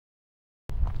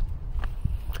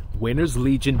Winners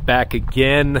Legion back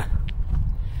again.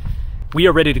 We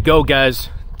are ready to go, guys.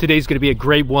 Today's going to be a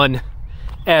great one.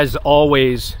 As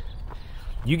always,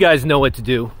 you guys know what to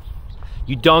do.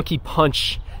 You donkey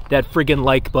punch that friggin'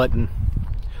 like button.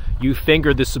 You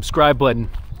finger the subscribe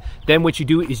button. Then what you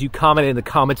do is you comment in the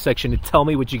comment section and tell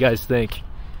me what you guys think.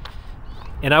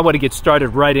 And I want to get started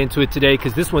right into it today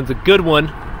because this one's a good one.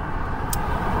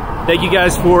 Thank you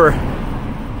guys for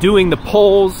doing the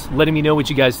polls, letting me know what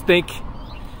you guys think.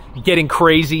 Getting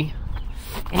crazy.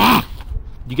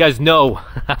 You guys know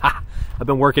I've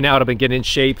been working out, I've been getting in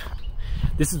shape.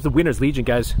 This is the Winners Legion,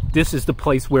 guys. This is the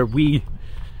place where we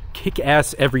kick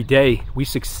ass every day. We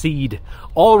succeed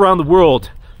all around the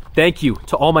world. Thank you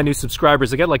to all my new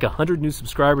subscribers. I got like 100 new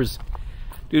subscribers.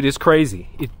 Dude, it's crazy.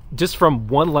 Just from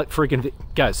one freaking...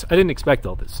 Guys, I didn't expect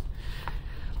all this.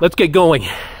 Let's get going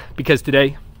because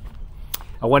today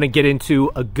I want to get into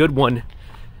a good one.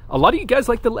 A lot of you guys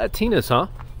like the Latinas, huh?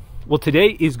 Well,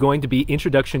 today is going to be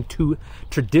Introduction to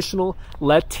Traditional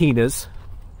Latinas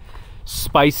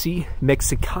Spicy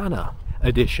Mexicana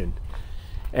Edition.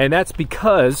 And that's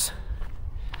because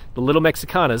the little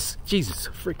Mexicanas... Jesus,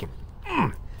 freaking...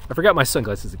 I forgot my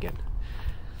sunglasses again.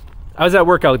 I was at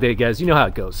work all day, guys. You know how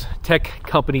it goes. Tech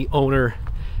company owner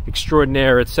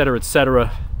extraordinaire, etc.,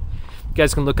 etc. You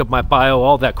guys can look up my bio,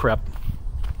 all that crap.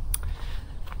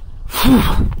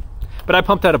 But I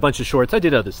pumped out a bunch of shorts. I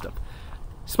did other stuff.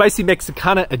 Spicy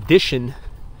Mexicana Edition.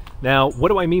 Now, what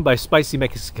do I mean by Spicy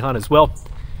Mexicanas? Well,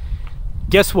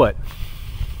 guess what?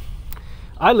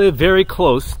 I live very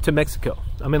close to Mexico.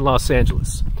 I'm in Los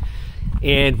Angeles.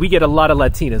 And we get a lot of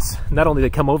Latinas, not only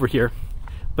that come over here,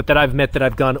 but that I've met, that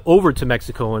I've gone over to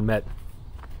Mexico and met.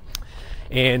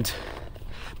 And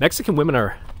Mexican women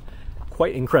are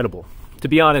quite incredible. To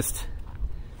be honest,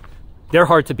 they're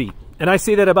hard to beat. And I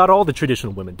say that about all the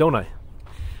traditional women, don't I?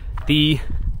 The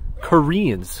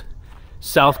Koreans,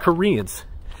 South Koreans.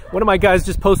 One of my guys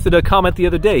just posted a comment the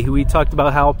other day who he talked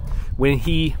about how when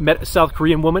he met a South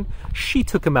Korean woman, she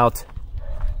took him out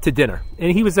to dinner.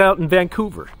 And he was out in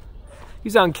Vancouver.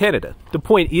 He's out in Canada. The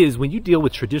point is, when you deal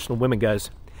with traditional women,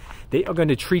 guys, they are going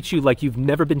to treat you like you've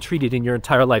never been treated in your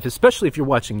entire life, especially if you're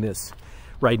watching this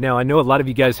right now. I know a lot of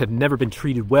you guys have never been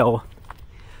treated well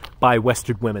by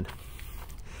Western women.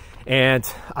 And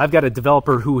I've got a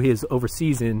developer who is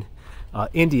overseas in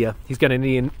India. He's got an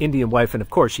Indian wife, and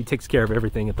of course, she takes care of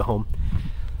everything at the home.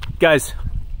 Guys,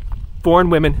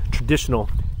 foreign women, traditional,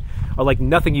 are like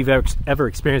nothing you've ever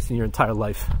experienced in your entire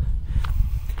life.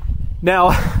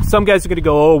 Now, some guys are going to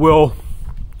go, oh, well,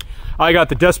 I got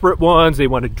the desperate ones. They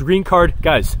want a green card.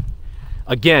 Guys,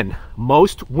 again,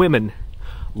 most women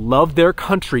love their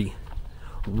country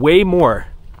way more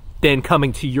than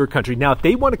coming to your country. Now, if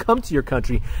they want to come to your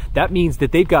country, that means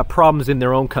that they've got problems in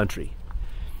their own country.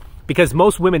 Because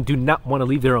most women do not want to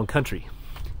leave their own country.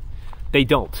 They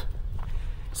don't.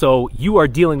 So you are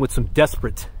dealing with some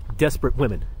desperate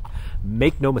women.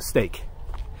 Make no mistake.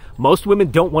 Most women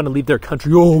don't want to leave their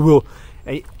country. Oh, well,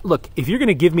 hey, look, if you're going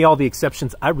to give me all the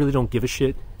exceptions, I really don't give a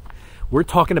shit. We're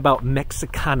talking about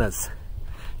Mexicanas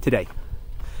today.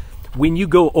 When you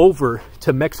go over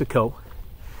to Mexico,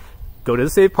 go to the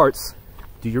safe parts,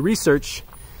 do your research,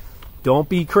 don't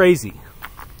be crazy.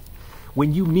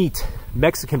 When you meet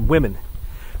Mexican women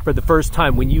for the first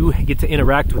time, when you get to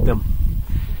interact with them,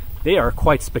 they are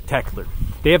quite spectacular.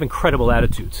 They have incredible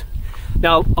attitudes.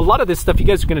 Now, a lot of this stuff, you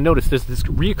guys are going to notice there's this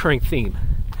reoccurring theme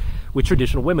with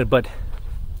traditional women, but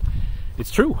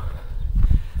it's true.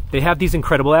 They have these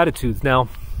incredible attitudes. Now,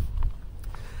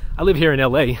 I live here in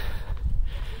LA,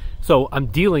 so I'm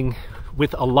dealing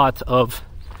with a lot of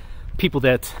people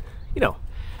that, you know,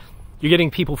 you're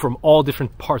getting people from all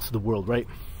different parts of the world, right?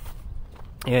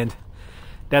 And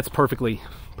that's perfectly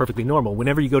normal.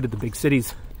 Whenever you go to the big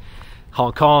cities,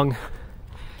 Hong Kong,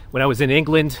 when I was in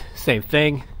England, same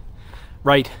thing.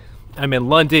 Right, I'm in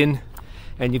London,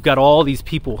 and you've got all these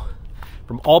people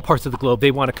from all parts of the globe.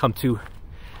 They want to come to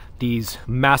these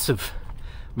massive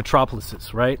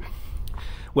metropolises, right?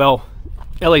 Well,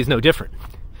 LA is no different.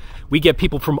 We get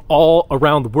people from all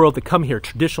around the world that come here,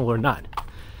 traditional or not.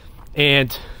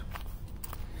 And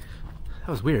that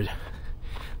was weird.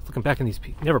 Looking back on these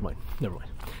people, never mind.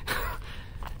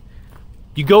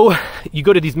 You go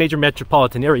to these major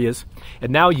metropolitan areas,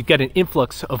 and now you've got an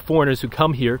influx of foreigners who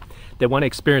come here that want to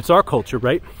experience our culture,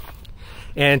 right?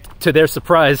 And to their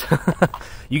surprise,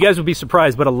 you guys would be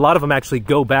surprised, but a lot of them actually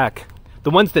go back. The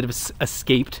ones that have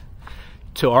escaped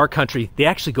to our country, they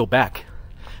actually go back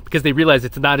because they realize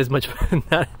it's not as much,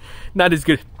 not as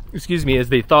good, excuse me, as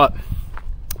they thought.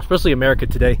 Especially America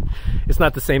today, it's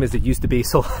not the same as it used to be.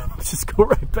 So let's just go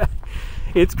right back.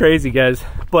 It's crazy, guys.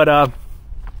 But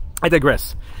I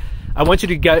digress. I want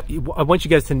you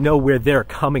guys to know where they're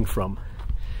coming from,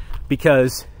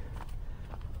 because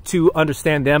to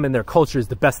understand them and their culture is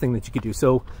the best thing that you could do.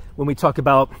 So when we talk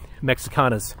about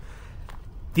Mexicanas,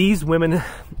 these women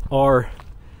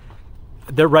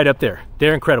they're right up there.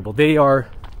 They're incredible. They are,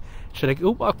 should I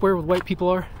go walk where white people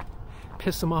are?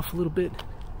 Piss them off a little bit?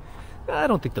 I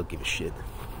don't think they'll give a shit.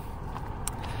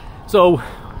 So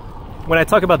when I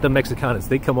talk about the Mexicanas,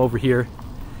 they come over here,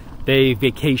 they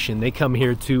vacation, they come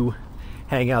here to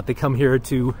hang out, they don't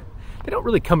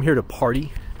really come here to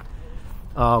party.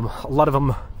 A lot of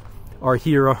them are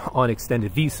here on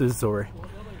extended visas or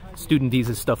student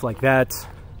visas, stuff like that.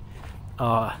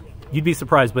 You'd be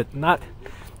surprised, but not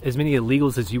as many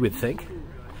illegals as you would think.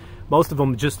 Most of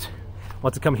them just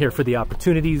want to come here for the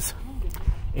opportunities,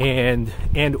 and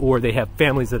or they have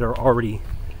families that are already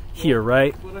here,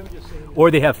 right?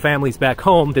 Or they have families back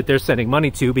home that they're sending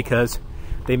money to because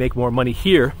they make more money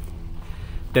here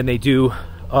than they do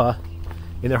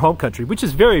in their home country, which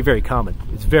is very, very common.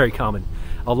 It's very common.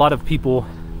 A lot of people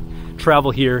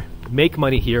travel here, make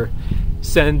money here,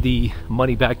 send the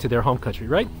money back to their home country,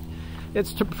 right?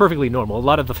 It's perfectly normal. A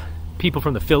lot of the people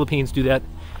from the Philippines do that.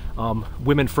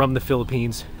 Women from the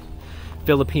Philippines,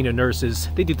 Filipino nurses,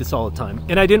 they do this all the time.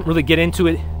 And I didn't really get into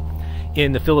it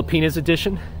in the Filipinas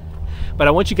edition, but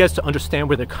I want you guys to understand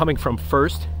where they're coming from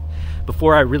first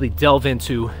before I really delve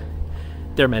into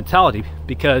their mentality,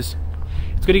 because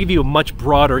it's going to give you a much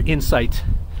broader insight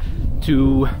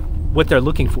to what they're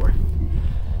looking for.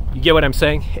 You get what I'm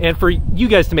saying? And for you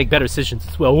guys to make better decisions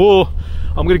as well. Whoa,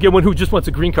 I'm going to get one who just wants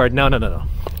a green card. No.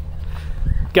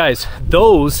 Guys,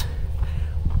 those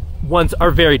ones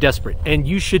are very desperate, and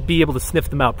you should be able to sniff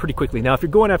them out pretty quickly. Now, if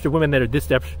you're going after women that are this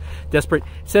desperate,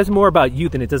 it says more about you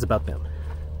than it does about them.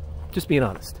 Just being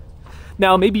honest.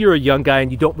 Now, maybe you're a young guy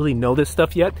and you don't really know this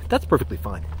stuff yet. That's perfectly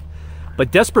fine.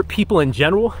 But desperate people in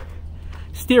general,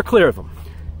 steer clear of them,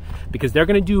 because they're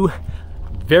going to do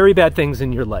very bad things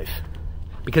in your life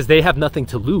because they have nothing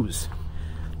to lose.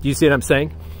 Do you see what I'm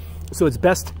saying? So it's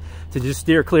best to just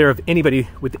steer clear of anybody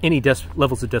with any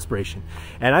levels of desperation.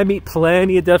 And I meet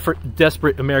plenty of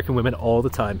desperate American women all the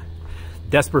time.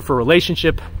 Desperate for a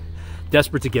relationship,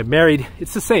 desperate to get married.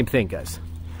 It's the same thing, guys.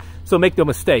 So make no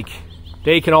mistake,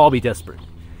 they can all be desperate.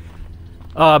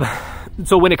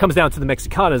 So when it comes down to the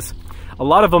Mexicanas, a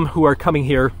lot of them who are coming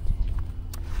here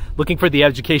looking for the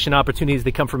education opportunities,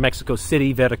 they come from Mexico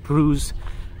City, Veracruz,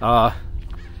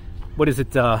 what is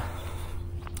it? The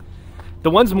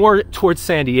ones more towards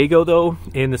San Diego, though,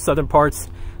 in the southern parts,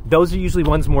 those are usually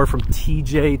ones more from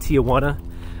TJ, Tijuana.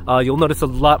 You'll notice a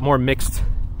lot more mixed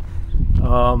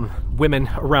women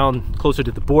around closer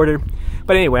to the border.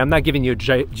 But anyway, I'm not giving you a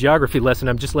geography lesson.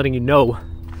 I'm just letting you know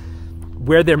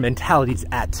where their mentality's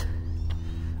at.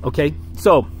 Okay?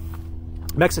 So,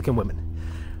 Mexican women.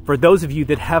 For those of you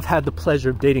that have had the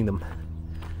pleasure of dating them,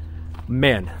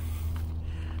 man,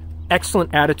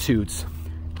 excellent attitudes,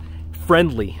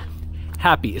 friendly,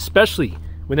 happy, especially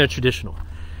when they're traditional.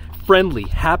 Friendly,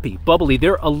 happy, bubbly.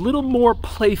 They're a little more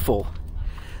playful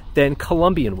than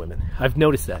Colombian women. I've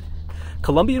noticed that.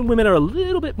 Colombian women are a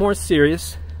little bit more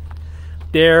serious.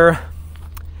 They're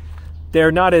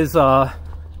not as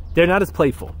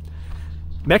playful.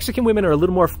 Mexican women are a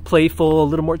little more playful, a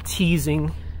little more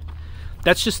teasing.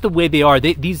 That's just the way they are.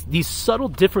 These subtle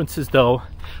differences, though,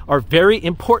 are very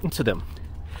important to them.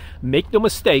 Make no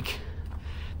mistake,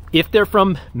 if they're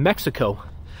from Mexico,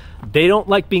 they don't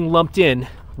like being lumped in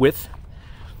with.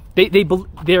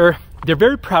 They're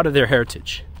very proud of their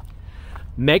heritage.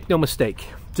 Make no mistake.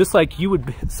 Just like you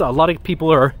would, so a lot of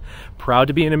people are proud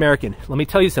to be an American. Let me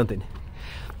tell you something.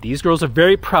 These girls are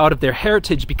very proud of their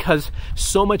heritage because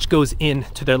so much goes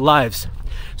into their lives.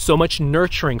 So much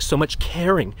nurturing, so much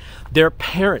caring. Their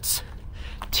parents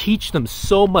teach them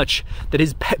so much that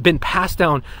has been passed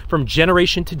down from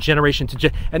generation to generation to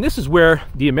generation. And this is where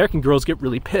the American girls get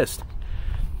really pissed,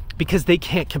 because they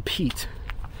can't compete.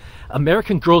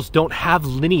 American girls don't have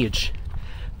lineage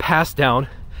passed down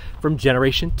from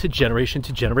generation to generation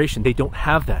to generation. They don't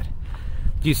have that.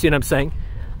 Do you see what I'm saying?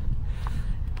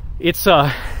 It's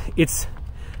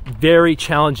very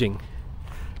challenging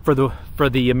for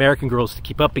the American girls to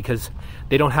keep up, because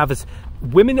they don't have as.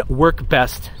 Women work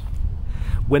best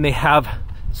when they have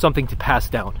something to pass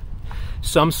down,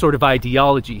 some sort of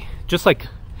ideology, just like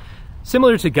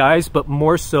similar to guys, but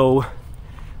more so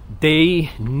they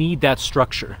need that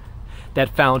structure, that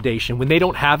foundation. When they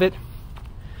don't have it,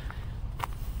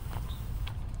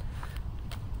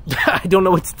 I don't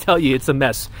know what to tell you. It's a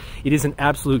mess. It is an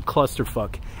absolute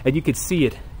clusterfuck, and you could see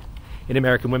it in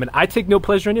American women. I take no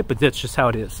pleasure in it, but that's just how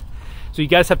it is. So you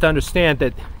guys have to understand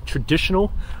that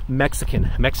traditional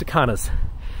Mexicanas,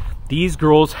 These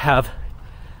girls have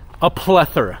a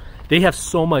plethora. They have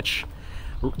so much.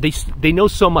 They know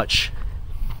so much,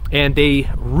 and they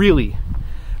really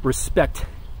respect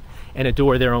and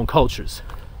adore their own cultures.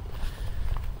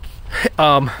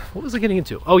 What was I getting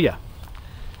into? Oh yeah,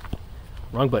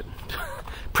 wrong button.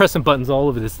 Pressing buttons all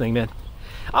over this thing, man.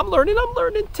 I'm learning.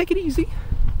 Take it easy.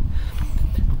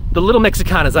 The little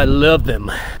Mexicanas, I love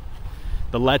them.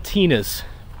 The Latinas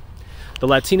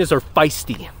are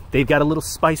feisty. They've got a little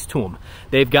spice to them.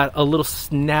 They've got a little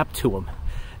snap to them.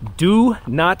 Do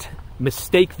not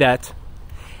mistake that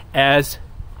as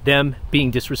them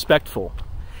being disrespectful.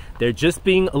 They're just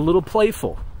being a little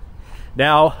playful.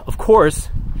 Now, of course,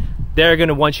 they're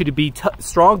gonna want you to be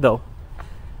strong though.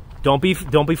 Don't be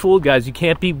fooled, guys. You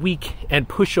can't be weak and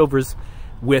pushovers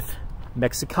with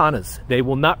Mexicanas. They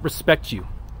will not respect you.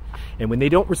 And when they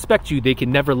don't respect you, they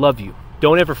can never love you.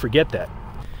 Don't ever forget that.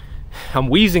 I'm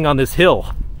wheezing on this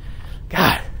hill.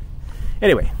 God.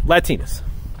 Anyway, Latinas.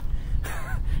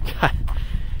 God.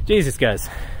 Jesus, guys.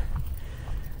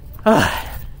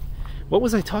 What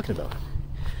was I talking about?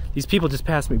 These people just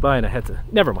passed me by and I had to...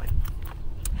 Never mind.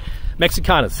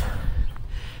 Mexicanas.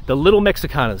 The little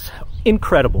Mexicanas.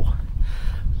 Incredible.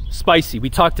 Spicy. We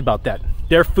talked about that.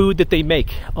 Their food that they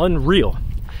make. Unreal.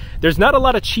 There's not a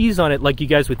lot of cheese on it like you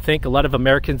guys would think. A lot of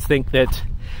Americans think that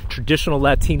traditional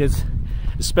Latinas,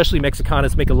 especially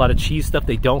Mexicanas, make a lot of cheese stuff.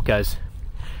 They don't, guys.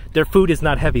 Their food is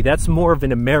not heavy. That's more of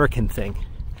an American thing.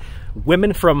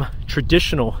 Women from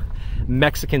traditional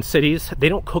Mexican cities, they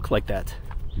don't cook like that.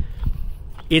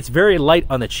 It's very light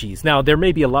on the cheese. Now, there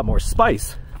may be a lot more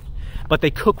spice, but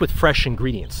they cook with fresh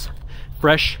ingredients.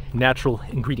 Fresh, natural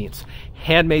ingredients.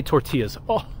 Handmade tortillas.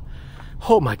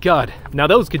 Oh my God. Now,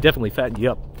 those could definitely fatten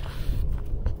you up.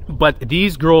 But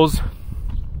these girls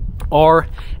are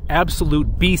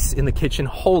absolute beasts in the kitchen.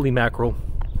 Holy mackerel.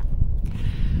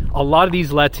 A lot of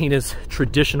these Latinas,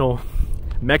 traditional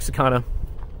Mexicana,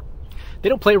 they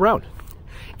don't play around.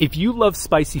 If you love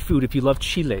spicy food, if you love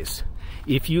chiles,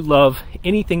 if you love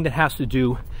anything that has to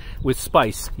do with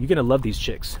spice, you're gonna love these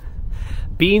chicks.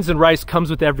 Beans and rice comes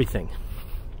with everything.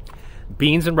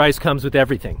 Beans and rice comes with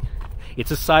everything.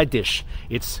 It's a side dish.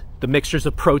 It's the mixtures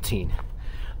of protein.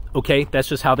 Okay, that's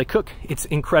just how they cook. It's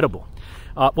incredible.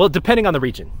 Well, depending on the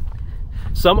region.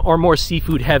 Some are more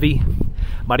seafood heavy.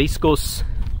 Mariscos,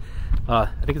 I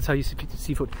think that's how you say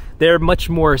seafood. They're much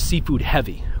more seafood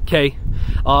heavy, okay?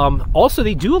 Also,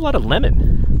 they do a lot of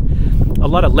lemon. A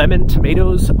lot of lemon,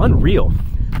 tomatoes, unreal.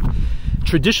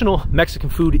 Traditional Mexican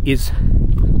food is,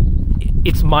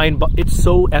 it's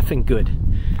so effing good.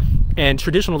 And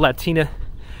traditional Latina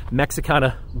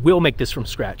Mexicana will make this from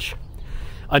scratch.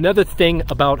 Another thing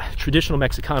about traditional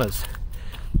Mexicanas,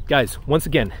 guys, once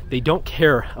again, they don't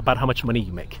care about how much money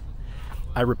you make.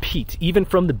 I repeat, even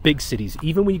from the big cities,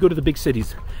 even when you go to the big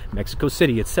cities, Mexico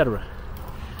City, etc.,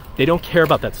 they don't care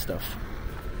about that stuff.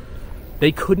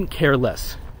 They couldn't care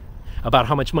less about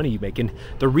how much money you make. And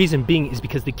the reason being is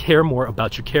because they care more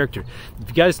about your character. If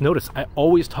you guys notice, I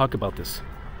always talk about this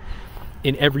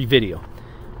in every video,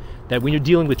 that when you're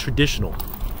dealing with traditional,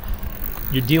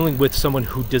 you're dealing with someone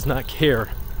who does not care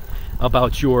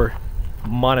about your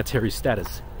monetary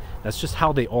status. That's just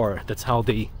how they are. That's how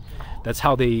they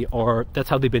are. That's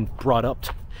how they've been brought up.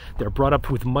 They're brought up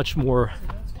with much more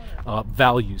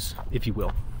values, if you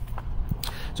will.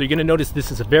 So you're going to notice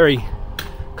this is a very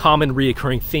common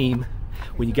reoccurring theme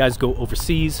when you guys go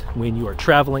overseas, when you are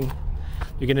traveling.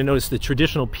 You're going to notice the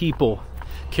traditional people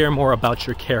care more about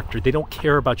your character. They don't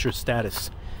care about your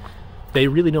status. They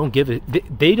really don't give it.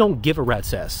 They don't give a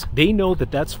rat's ass. They know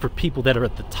that that's for people that are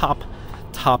at the top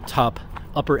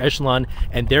upper echelon,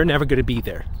 and they're never going to be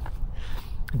there.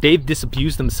 They've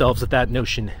disabused themselves of that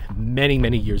notion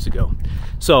many years ago.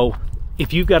 So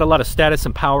if you've got a lot of status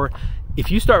and power, if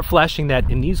you start flashing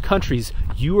that in these countries,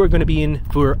 you are going to be in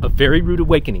for a very rude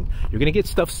awakening. You're going to get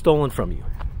stuff stolen from you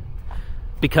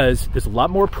because there's a lot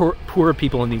more poorer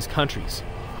people in these countries.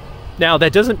 Now,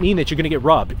 that doesn't mean that you're going to get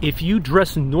robbed. If you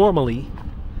dress normally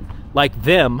like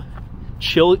them,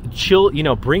 chill, you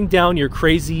know, bring down your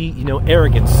crazy, you know,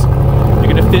 arrogance,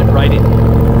 you're going to fit right in.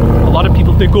 A lot of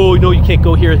people think, oh, no, you can't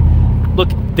go here. Look,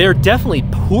 they're definitely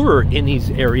poorer in these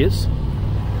areas,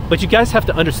 but you guys have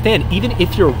to understand, even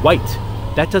if you're white,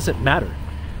 that doesn't matter.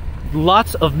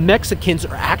 Lots of Mexicans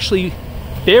are actually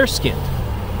fair-skinned.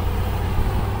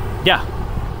 Yeah.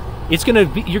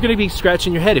 You're gonna be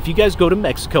scratching your head. If you guys go to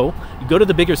Mexico, you go to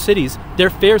the bigger cities, they're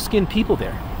fair-skinned people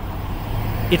there.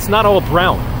 It's not all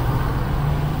brown.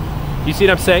 You see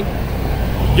what I'm saying?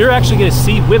 You're actually gonna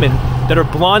see women that are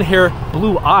blonde hair,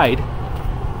 blue-eyed,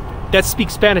 that speak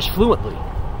Spanish fluently,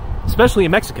 especially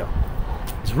in Mexico.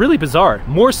 It's really bizarre,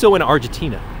 more so in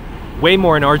Argentina. Way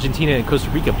more in Argentina and Costa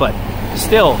Rica, but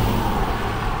still,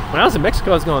 when I was in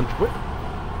Mexico, I was going,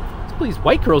 what's all these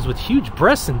white girls with huge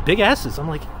breasts and big asses? I'm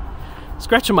like,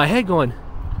 scratching my head going,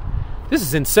 this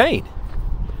is insane.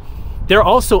 They're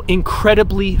also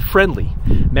incredibly friendly.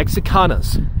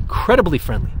 Mexicanas, incredibly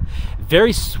friendly.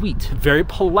 Very sweet, very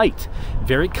polite,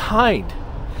 very kind.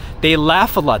 They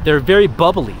laugh a lot. They're very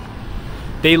bubbly.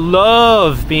 They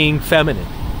love being feminine.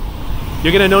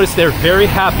 You're gonna notice they're very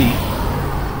happy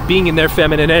being in their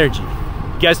feminine energy.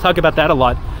 You guys talk about that a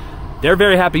lot. They're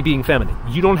very happy being feminine.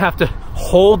 You don't have to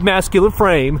hold masculine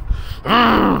frame.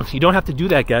 You don't have to do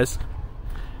that, guys.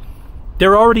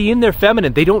 They're already in their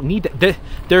feminine. They don't need that.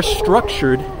 They're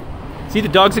structured. See, the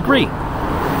dogs agree.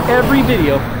 Every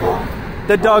video,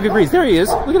 the dog agrees. There he is.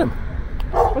 Look at him.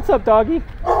 What's up, doggy?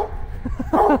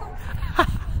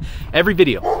 Every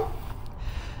video,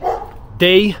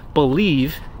 they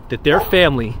believe that their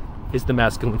family is the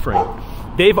masculine frame.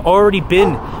 They've already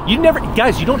been,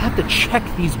 guys, you don't have to check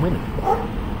these women.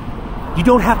 You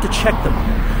don't have to check them.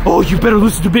 Oh, you better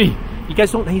listen to me. You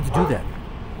guys don't need to do that.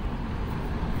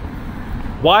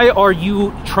 Why are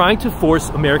you trying to force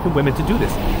American women to do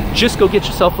this? Just go get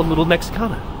yourself a little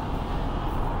Mexicana.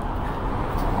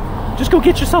 Just go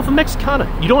get yourself a Mexicana.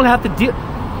 You don't have to deal.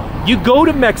 You go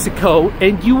to Mexico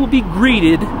and you will be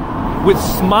greeted with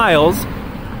smiles.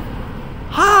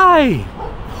 Hi.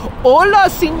 Hola,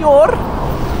 señor.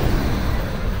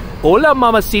 Hola,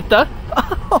 mamacita.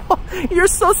 You're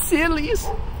so silly.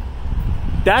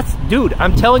 Dude,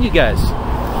 I'm telling you guys.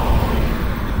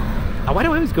 Why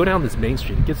do I always go down this main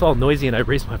street? It gets all noisy and I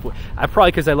raise my voice.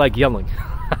 Probably because I like yelling.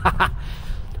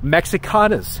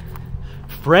 Mexicanas.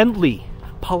 Friendly,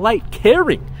 polite,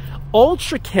 caring,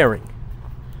 ultra caring.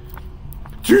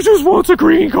 She just wants a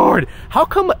green card. How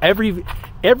come every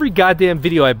goddamn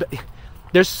video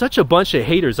there's such a bunch of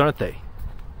haters, aren't they?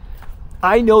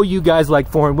 I know you guys like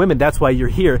foreign women. That's why you're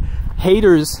here.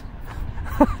 Haters,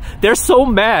 they're so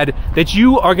mad that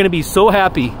you are going to be so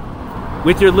happy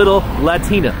with your little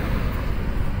Latina.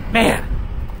 Man,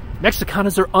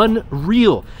 Mexicanas are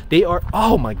unreal. They are,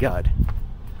 oh my God,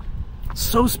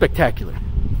 so spectacular.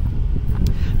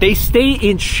 They stay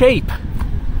in shape.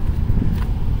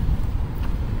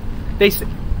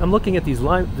 I'm looking at these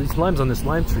limes on this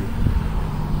lime tree.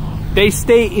 They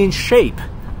stay in shape.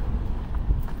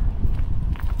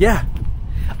 Yeah.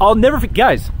 I'll never forget,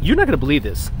 guys, you're not gonna believe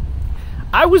this.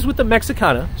 I was with a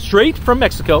Mexicana, straight from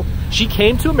Mexico. She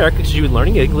came to America because she was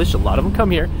learning English. A lot of them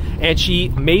come here. And she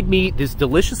made me this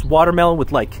delicious watermelon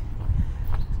with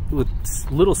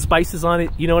little spices on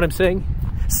it. You know what I'm saying?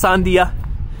 Sandia.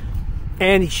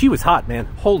 And she was hot, man.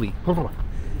 Holy.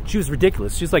 She was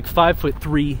ridiculous. She was like 5'3",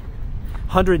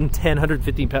 110,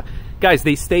 115 pounds. Guys,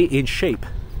 they stay in shape.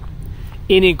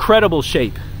 In incredible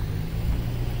shape.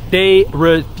 They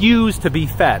refuse to be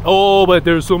fat. Oh, but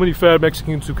there's so many fat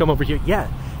Mexicans who come over here. Yeah,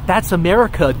 that's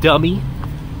America, dummy.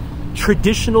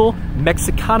 Traditional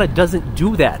Mexicana doesn't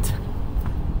do that.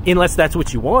 Unless that's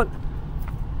what you want.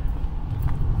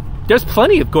 There's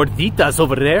plenty of gorditas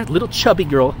over there. Little chubby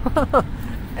girl.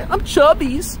 I'm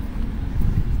chubbies.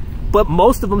 But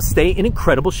most of them stay in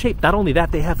incredible shape. Not only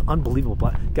that, they have unbelievable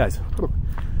body. Guys,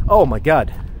 oh my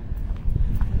God.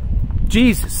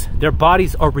 Jesus, their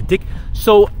bodies are ridiculous.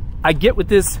 So I get with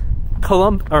this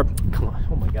oh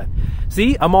my God.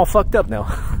 See, I'm all fucked up now.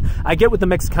 I get with the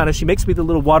Mexicana. She makes me the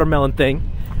little watermelon thing.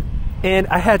 And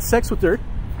I had sex with her.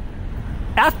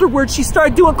 Afterwards, she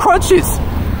started doing crunches.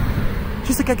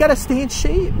 She's like, I gotta stay in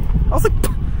shape. I was like,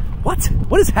 what?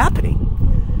 What is happening?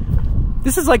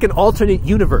 This is like an alternate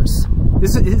universe.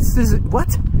 This is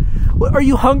what? What, are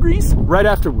you hungry? Right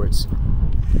afterwards.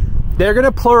 They're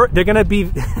gonna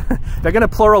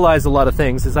pluralize a lot of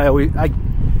things. As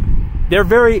they're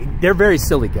very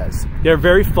silly guys. They're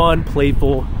very fun,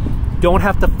 playful. Don't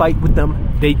have to fight with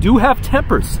them. They do have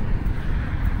tempers.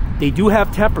 They do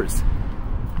have tempers.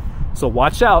 So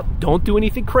watch out. Don't do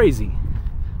anything crazy.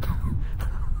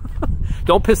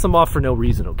 Don't piss them off for no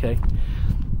reason, okay?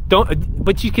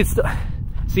 But you can still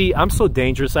see. I'm so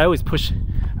dangerous. I always push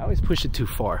it too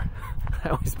far. I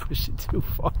always push it too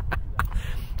far.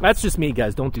 That's just me,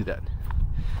 guys. Don't do that.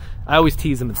 I always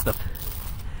tease them and stuff.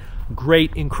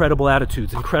 Great, incredible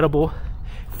attitudes, incredible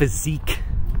physique,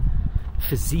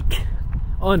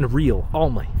 unreal. Oh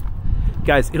my,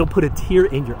 guys, it'll put a tear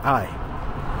in your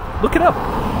eye. Look it up.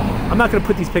 I'm not gonna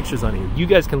put these pictures on here. You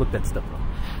guys can look that stuff up.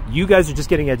 You guys are just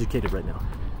getting educated right now.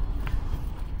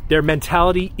 Their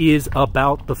mentality is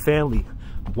about the family,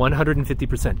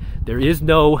 150%. There is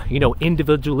no,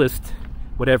 individualist,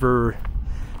 whatever,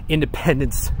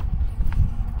 independence.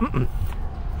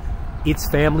 It's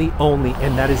family only,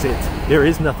 and that is it. There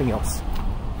is nothing else.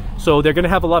 So they're gonna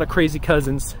have a lot of crazy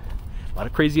cousins, a lot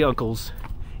of crazy uncles,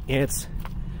 aunts,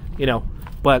 you know.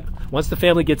 But once the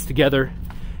family gets together,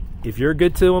 if you're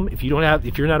good to them, if you're not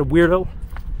a weirdo,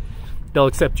 they'll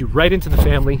accept you right into the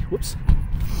family. Whoops.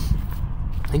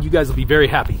 And you guys will be very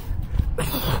happy.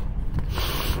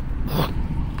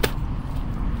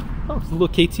 Oh, it's a little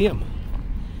KTM.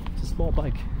 It's a small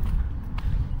bike.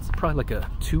 It's probably like a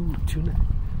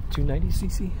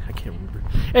 290cc. I can't remember.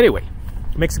 Anyway,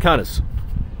 Mexicanas.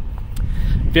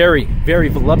 Very, very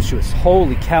voluptuous.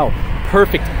 Holy cow.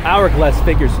 Perfect hourglass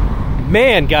figures.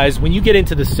 Man, guys, when you get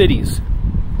into the cities,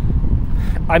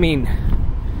 I mean,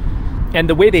 and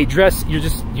the way they dress, you're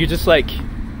just like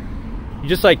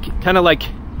kind of like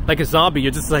a zombie.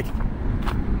 You're just like,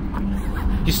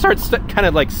 you start kind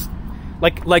of like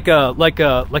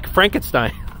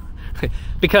Frankenstein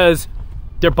because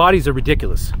their bodies are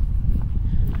ridiculous.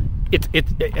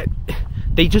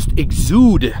 They just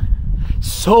exude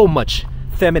so much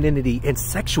femininity and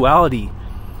sexuality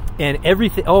and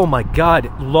everything. Oh my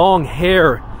God, long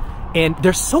hair, and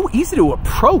they're so easy to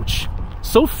approach,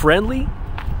 so friendly.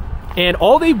 And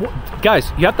all they guys,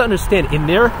 you have to understand, in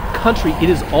their country, it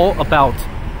is all about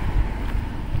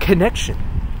connection.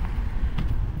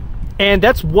 And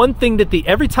that's one thing that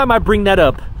every time I bring that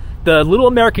up, the little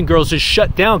American girls just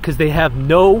shut down because they have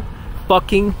no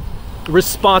fucking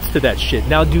response to that shit.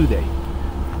 Now, do they?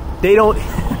 They don't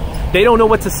know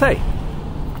what to say.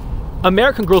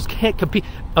 American girls can't compete.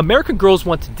 American girls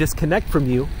want to disconnect from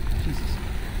you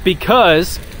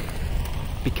because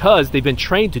they've been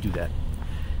trained to do that.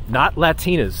 Not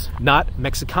Latinas, not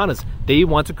Mexicanas. They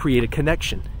want to create a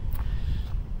connection.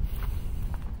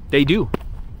 They do.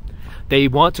 They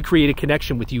want to create a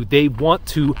connection with you. They want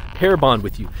to pair bond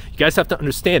with you. You guys have to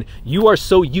understand, you are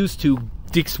so used to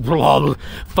dicks, blah,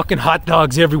 fucking hot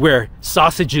dogs everywhere,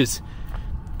 sausages,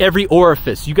 every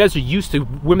orifice. You guys are used to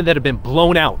women that have been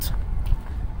blown out,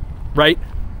 right?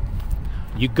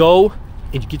 You go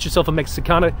and you get yourself a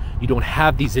Mexicana, you don't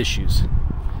have these issues.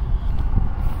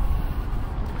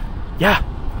 Yeah.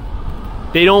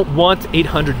 They don't want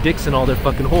 800 dicks in all their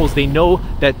fucking holes. They know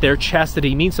that their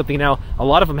chastity means something. Now, a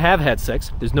lot of them have had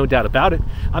sex. There's no doubt about it.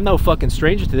 I'm no fucking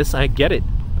stranger to this. I get it.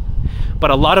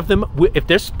 But a lot of them,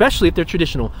 especially if they're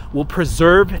traditional, will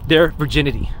preserve their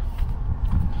virginity.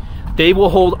 They will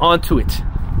hold on to it.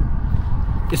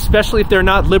 Especially if they're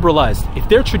not liberalized. If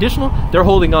they're traditional, they're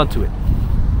holding on to it.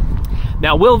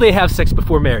 Now, will they have sex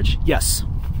before marriage? Yes.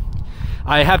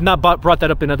 I have not brought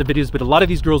that up in other videos, but a lot of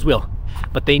these girls will.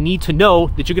 But they need to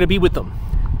know that you're going to be with them.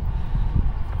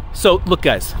 So, look,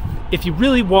 guys, if you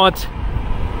really want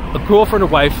a girlfriend or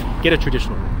wife, get a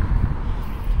traditional one.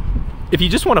 If you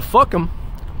just want to fuck them,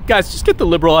 guys, just get the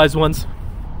liberalized ones.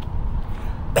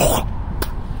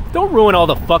 Don't ruin all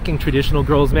the fucking traditional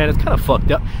girls, man. It's kind of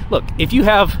fucked up. Look, if you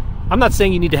have... I'm not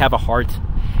saying you need to have a heart.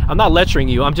 I'm not lecturing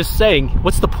you. I'm just saying,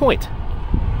 what's the point?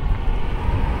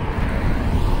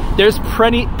 There's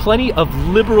plenty of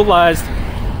liberalized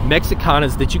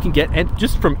Mexicanas that you can get, and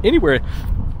just from anywhere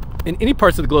in any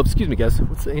parts of the globe. Excuse me, guys.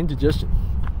 What's the indigestion?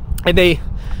 And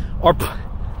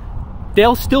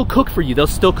they'll still cook for you. They'll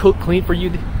still cook clean for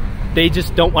you. They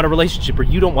just don't want a relationship, or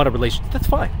you don't want a relationship. That's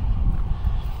fine.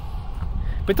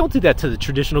 But don't do that to the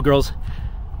traditional girls.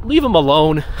 Leave them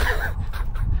alone.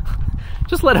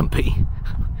 Just let them be.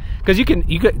 Because you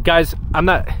guys, I'm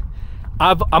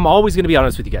always going to be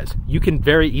honest with you guys. You can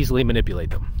very easily manipulate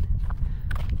them.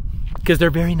 Because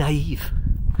they're very naive.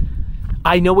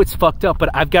 I know it's fucked up, but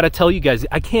I've got to tell you guys,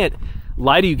 I can't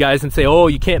lie to you guys and say, oh,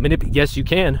 you can't manipulate. Yes, you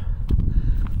can.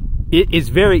 It is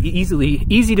very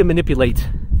easy to manipulate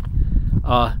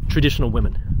traditional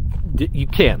women. You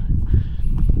can.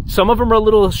 Some of them are a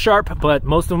little sharp, but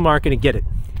most of them aren't going to get it.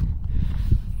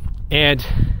 And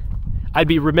I'd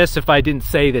be remiss if I didn't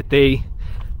say that they,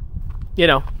 you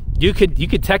know, you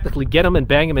could technically get them and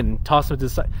bang them and toss them to the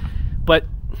side. But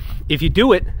if you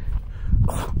do it,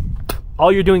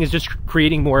 all you're doing is just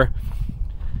creating more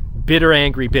bitter,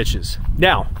 angry bitches.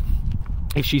 Now,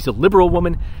 if she's a liberal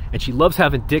woman and she loves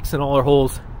having dicks in all her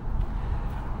holes,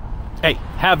 hey,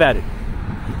 have at it.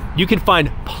 You can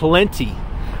find plenty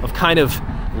of kind of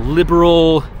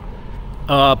liberal,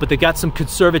 but they got some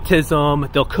conservatism.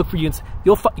 They'll cook for you.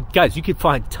 Guys, you can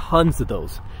find tons of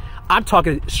those. I'm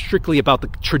talking strictly about the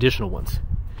traditional ones.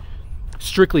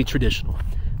 Strictly traditional.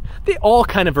 They all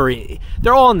kind of vary.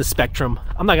 They're all on the spectrum.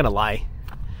 I'm not going to lie.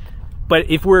 But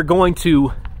if we're going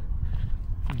to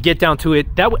get down to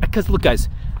it, because look, guys,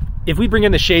 if we bring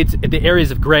in the shades, the areas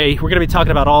of gray, we're going to be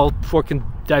talking about all four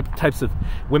types of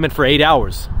women for 8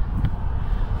 hours.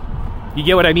 You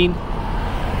get what I mean?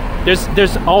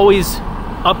 There's always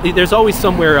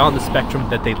somewhere on the spectrum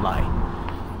that they lie.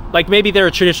 Like maybe they're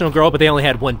a traditional girl, but they only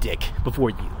had one dick before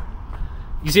you.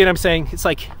 You see what I'm saying? It's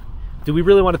like, do we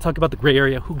really want to talk about the gray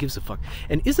area? Who gives a fuck?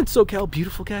 And isn't SoCal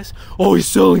beautiful, guys? Oh, he's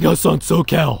selling us on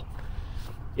SoCal.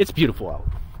 It's beautiful out.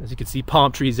 As you can see,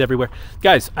 palm trees everywhere.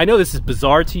 Guys, I know this is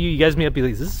bizarre to you. You guys may be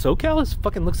like, is this SoCal? This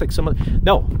fucking looks like some other...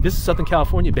 No, this is Southern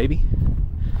California, baby.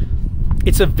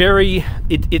 It's a very...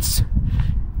 It's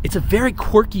a very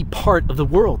quirky part of the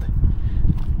world.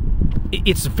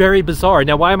 It's very bizarre.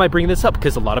 Now, why am I bringing this up?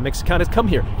 Because a lot of Mexicanos come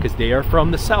here because they are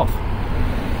from the South.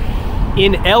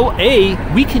 In LA,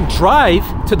 we can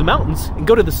drive to the mountains and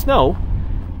go to the snow.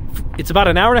 It's about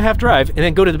an hour and a half drive and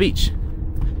then go to the beach.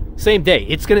 Same day.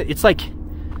 It's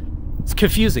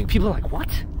confusing. People are like,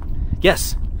 what?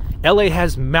 Yes. LA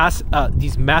has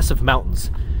these massive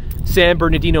mountains. San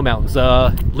Bernardino Mountains,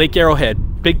 Lake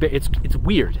Arrowhead, Big Bear. It's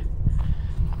weird.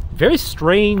 Very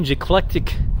strange,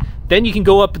 eclectic. Then you can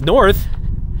go up north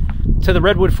to the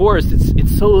Redwood Forest.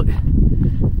 It's so,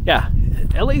 yeah.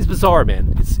 LA's bizarre,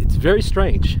 man. It's very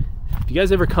strange. If you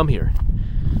guys ever come here.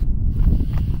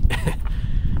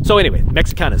 So anyway,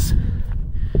 Mexicanas.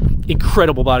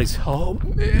 Incredible bodies. Oh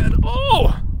man,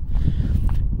 oh!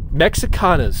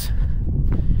 Mexicanas,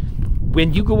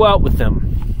 when you go out with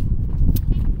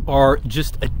them, are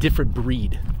just a different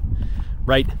breed,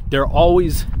 right? They're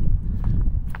always...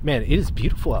 Man, it is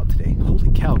beautiful out today.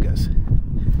 Holy cow, guys.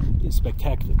 It is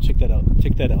spectacular. Check that out.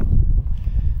 Check that out.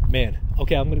 Man,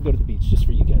 okay, I'm going to go to the beach just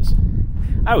for you guys.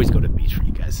 I always go to the beach for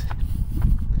you guys.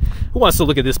 Who wants to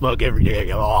look at this mug every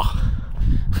day? Oh.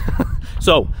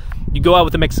 So, you go out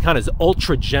with the Mexicanas,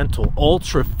 ultra gentle,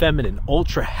 ultra feminine,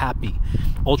 ultra happy,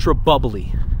 ultra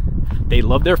bubbly. They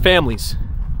love their families.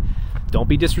 Don't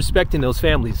be disrespecting those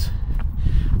families.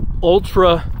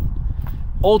 Ultra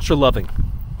loving.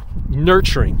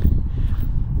 Nurturing,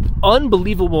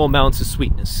 unbelievable amounts of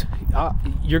sweetness.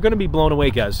 You're going to be blown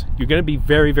away, guys. You're going to be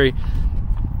very, very,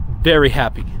 very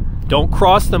happy. Don't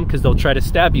cross them because they'll try to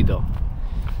stab you, though.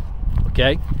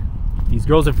 Okay? These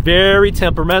girls are very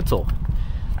temperamental.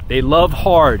 They love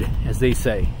hard, as they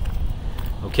say.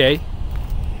 Okay?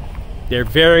 They're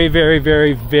very, very,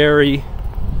 very, very,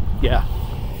 yeah.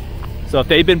 So if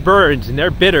they've been burned and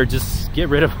they're bitter, just get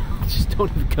rid of them. Just don't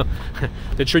even go.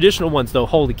 The traditional ones, though,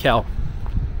 holy cow.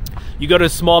 You go to a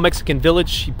small Mexican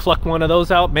village, you pluck one of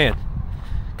those out, man.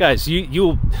 Guys,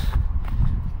 you'll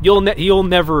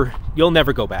never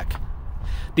go back.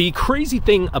 The crazy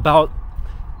thing about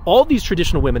all these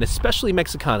traditional women, especially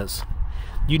Mexicanas,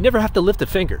 you never have to lift a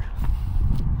finger.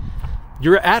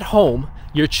 You're at home,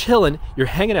 you're chilling, you're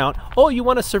hanging out. Oh, you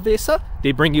want a cerveza?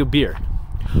 They bring you a beer.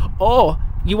 Oh,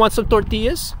 you want some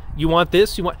tortillas? You want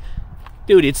this? You want...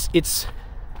 Dude, it's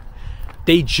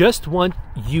they just want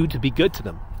you to be good to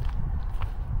them.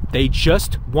 They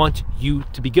just want you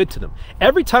to be good to them.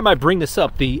 Every time I bring this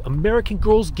up, the American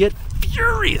girls get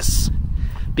furious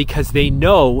because they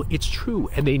know it's true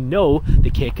and they know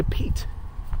they can't compete.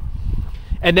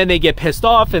 And then they get pissed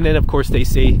off, and then of course they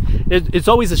say, it's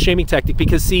always a shaming tactic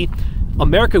because, see,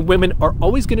 American women are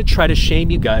always going to try to shame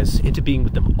you guys into being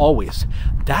with them, always.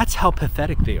 That's how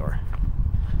pathetic they are.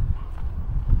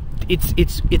 It's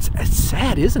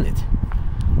sad, isn't it?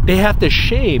 They have to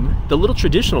shame the little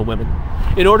traditional women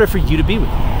in order for you to be with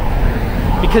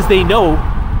them. Because they know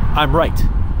I'm right.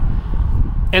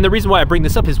 And the reason why I bring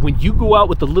this up is when you go out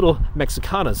with the little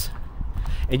Mexicanas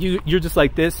and you're just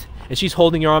like this, and she's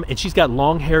holding your arm, and she's got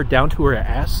long hair down to her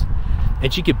ass,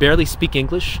 and she could barely speak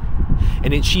English,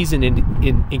 and then she's in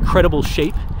incredible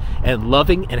shape and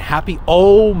loving and happy.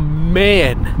 Oh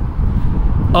man,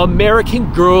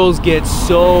 American girls get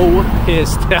so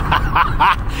pissed.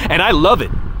 And I love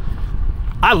it.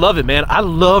 I love it, man. I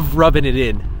love rubbing it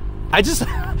in.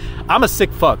 I'm a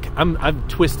sick fuck. I'm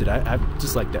twisted. I'm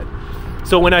just like that.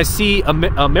 So when I see an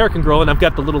American girl and I've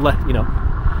got the little,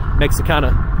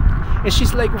 Mexicana, and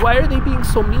she's like, why are they being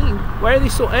so mean? Why are they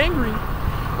so angry?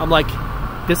 I'm like,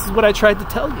 this is what I tried to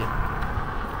tell you.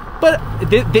 But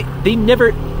they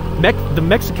never, the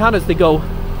Mexicanas, they go,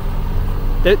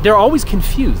 they're always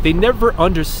confused. They never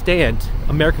understand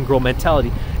American girl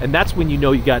mentality. And that's when you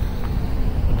know you got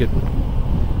a good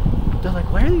one. They're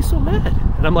like, why are they so mad?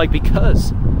 And I'm like,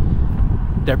 because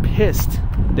they're pissed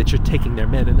that you're taking their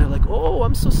men. And they're like, oh,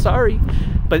 I'm so sorry.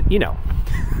 But,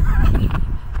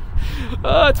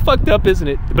 it's fucked up, isn't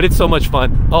it? But it's so much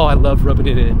fun. Oh, I love rubbing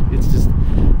it in. It's just,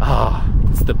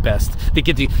 it's the best.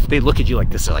 They look at you like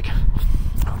this. They're like,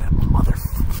 oh, that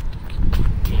motherfucker.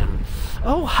 Damn.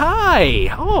 Oh,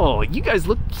 hi. Oh, you guys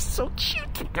look so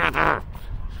cute together.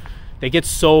 They get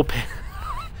so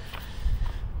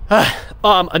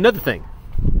another thing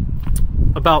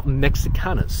about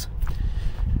Mexicanas.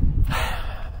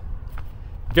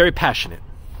 Very passionate.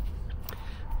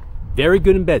 Very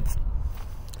good in bed.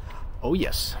 Oh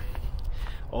yes.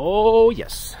 Oh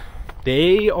yes.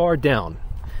 They are down.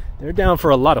 They're down for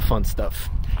a lot of fun stuff.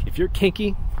 If you're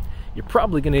kinky, you're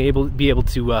probably going to be able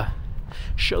to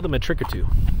show them a trick or two.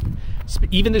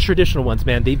 Even the traditional ones,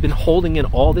 man, they've been holding in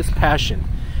all this passion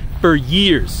for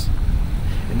years.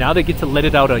 And now they get to let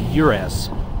it out on your ass.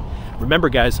 Remember,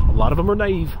 guys, a lot of them are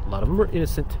naive, a lot of them are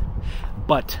innocent,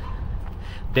 but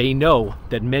they know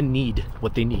that men need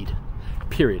what they need,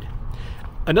 period.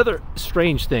 Another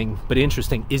strange thing, but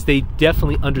interesting, is they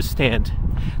definitely understand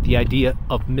the idea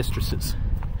of mistresses,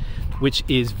 which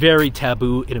is very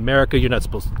taboo in America. You're not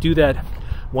supposed to do that.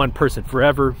 One person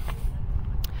forever.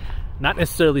 Not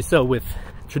necessarily so with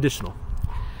traditional.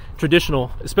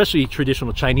 Traditional, especially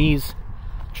traditional Chinese,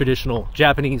 traditional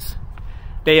Japanese,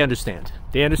 they understand.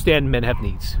 They understand men have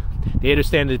needs. They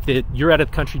understand that you're out of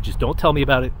the country, just don't tell me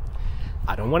about it.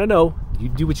 I don't want to know. You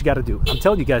do what you got to do. I'm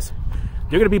telling you guys,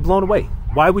 you're going to be blown away.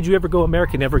 Why would you ever go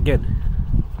American ever again?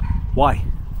 Why?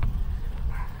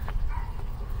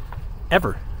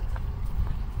 Ever.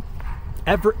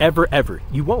 Ever, ever, ever.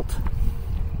 You won't.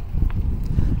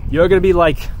 You're going to be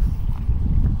like,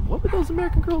 what were those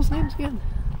American girls' names again?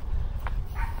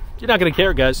 You're not going to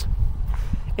care, guys.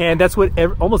 And that's what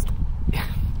almost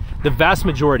the vast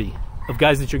majority of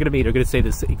guys that you're going to meet are going to say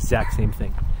this exact same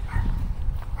thing.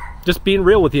 Just being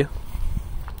real with you.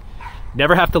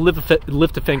 Never have to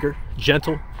lift a finger.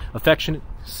 Gentle, affectionate,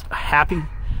 happy.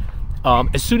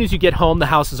 As soon as you get home, the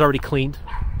house is already cleaned.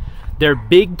 They're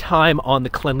big time on the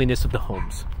cleanliness of the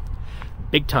homes.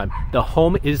 Big time. The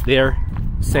home is their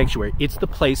sanctuary. It's the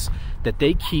place that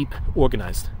they keep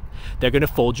organized. They're going to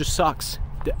fold your socks.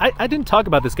 I didn't talk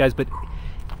about this, guys, but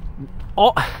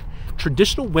all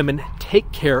traditional women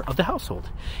take care of the household.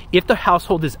 If the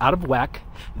household is out of whack,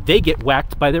 they get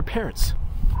whacked by their parents.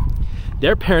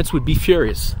 Their parents would be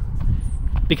furious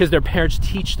because their parents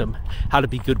teach them how to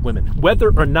be good women,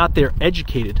 whether or not they're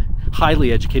educated,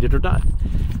 highly educated or not.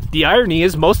 The irony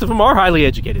is most of them are highly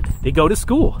educated. They go to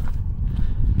school.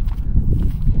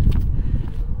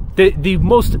 The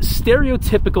most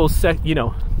stereotypical,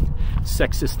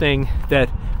 sexist thing that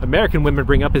American women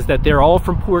bring up is that they're all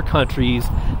from poor countries,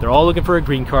 they're all looking for a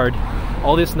green card,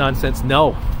 all this nonsense.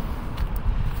 No.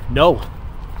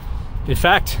 In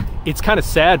fact, it's kind of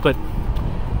sad, but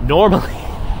normally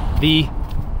the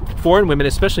foreign women,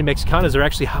 especially Mexicanas, are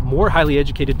actually more highly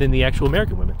educated than the actual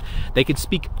American women. They can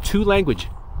speak two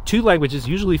languages,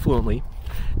 usually fluently.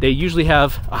 They usually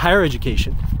have a higher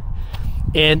education,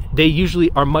 and they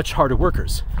usually are much harder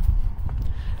workers.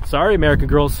 Sorry, American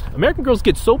girls. American girls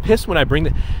get so pissed when I bring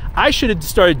them. I should have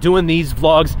started doing these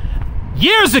vlogs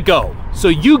years ago so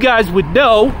you guys would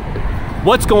know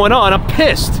what's going on. I'm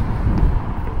pissed.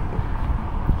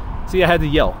 See, I had to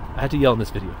yell. I had to yell in this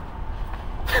video.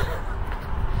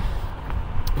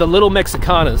 The little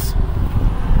Mexicanas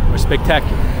are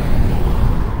spectacular.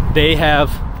 They have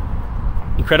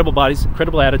incredible bodies,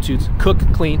 incredible attitudes, cook,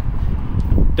 clean.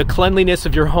 The cleanliness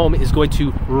of your home is going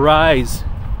to rise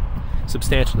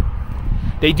substantially.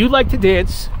 They do like to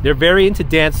dance. They're very into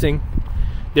dancing.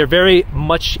 They're very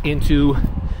much into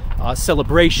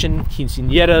celebration,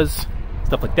 quinceañeras,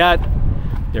 stuff like that.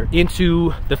 They're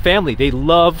into the family. They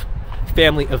love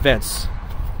family events.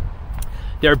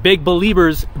 They're big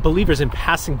believers in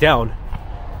passing down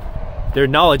their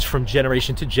knowledge from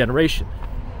generation to generation.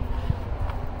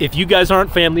 If you guys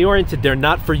aren't family oriented, they're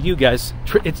not for you guys.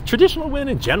 It's traditional women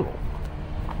in general.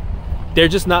 They're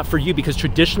just not for you because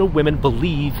traditional women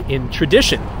believe in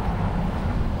tradition,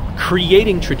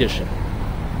 creating tradition.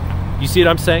 You see what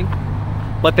I'm saying?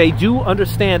 But they do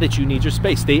understand that you need your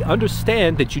space. They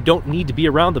understand that you don't need to be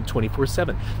around them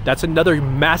 24/7. That's another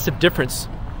massive difference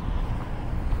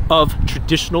of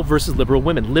traditional versus liberal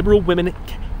women. Liberal women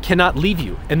cannot leave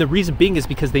you. And the reason being is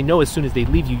because they know as soon as they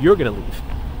leave you, you're going to leave.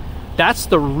 That's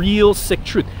the real sick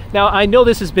truth. Now, I know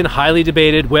this has been highly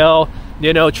debated. Well,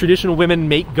 traditional women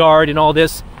mate guard and all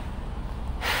this.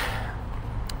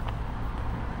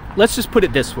 Let's just put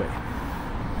it this way.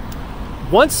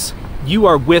 Once you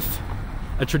are with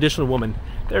a traditional woman,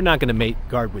 they're not going to mate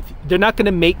guard with you. They're not going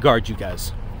to mate guard you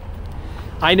guys.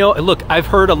 I know, look, I've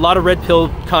heard a lot of red pill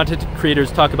content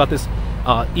creators talk about this.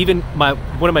 Even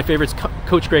one of my favorites,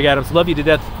 Coach Greg Adams. Love you to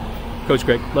death, Coach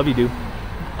Greg. Love you, dude.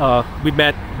 We've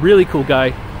met, really cool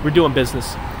guy. We're doing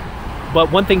business.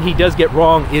 But one thing he does get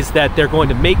wrong is that they're going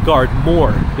to make guard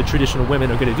more. The traditional women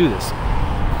are going to do this.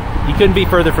 He couldn't be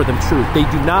further from the truth. They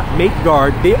do not make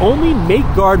guard. They only make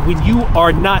guard when you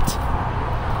are not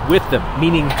with them,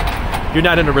 meaning you're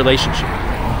not in a relationship.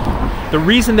 The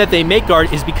reason that they make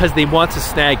guard is because they want to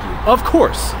snag you. Of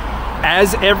course,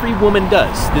 as every woman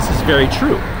does. This is very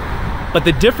true. But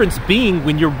the difference being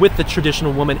when you're with the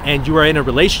traditional woman and you are in a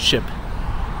relationship,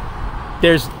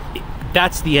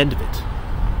 that's the end of it.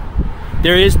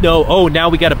 There is no, oh, now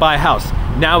we got to buy a house.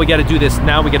 Now we got to do this.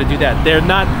 Now we got to do that.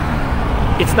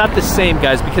 It's not the same,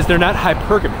 guys, because they're not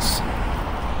hypergamous.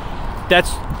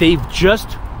 They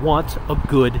just want a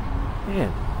good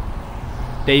man.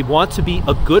 They want to be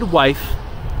a good wife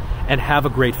and have a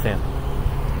great family.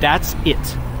 That's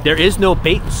it. There is no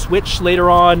bait and switch later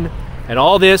on and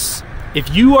all this.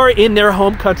 If you are in their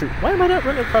home country, why am I not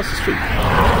running across the street?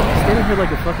 I'm standing here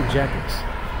like a fucking jackass.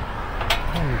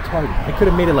 I'm retarded. I could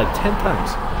have made it like 10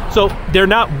 times. So they're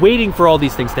not waiting for all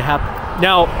these things to happen.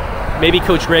 Now, maybe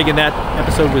Coach Greg in that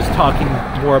episode was talking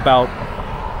more about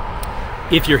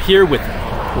if you're here with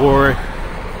them, or,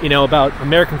 you know, about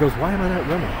American goes, why am I not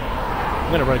running? I'm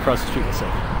going to run across the street in a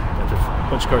second. After a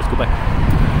bunch of cars go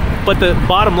by. But the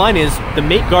bottom line is the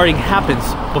mate guarding happens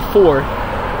before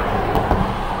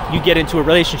you get into a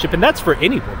relationship, and that's for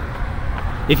any woman,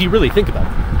 if you really think about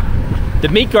it. The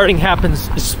mate guarding happens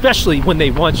especially when they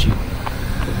want you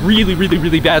really, really,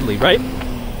 really badly, right?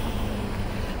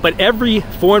 But every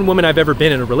foreign woman I've ever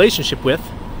been in a relationship with,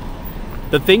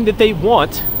 the thing that they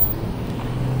want,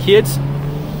 kids,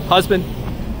 husband,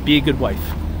 be a good wife.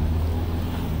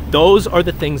 Those are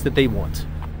the things that they want.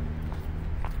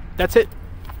 That's it.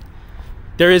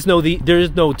 There is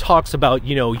no talks about,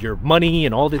 you know, your money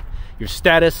and all your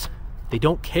status. They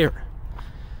don't care.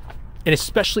 And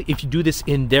especially if you do this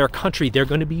in their country, they're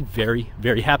going to be very,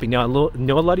 very happy. Now, I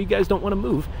know a lot of you guys don't want to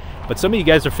move, but some of you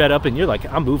guys are fed up and you're like,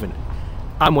 I'm moving.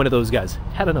 I'm one of those guys.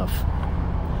 Had enough.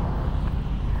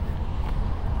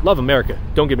 Love America,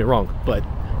 don't get me wrong, but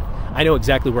I know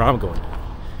exactly where I'm going.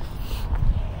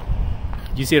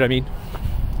 You see what I mean?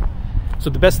 So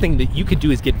the best thing that you could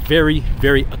do is get very,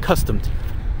 very accustomed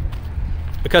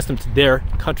to their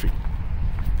country.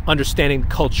 Understanding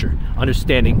culture,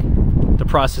 understanding the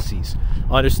processes,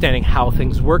 understanding how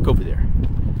things work over there.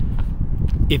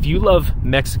 If you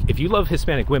love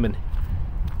Hispanic women,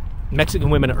 Mexican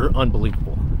women are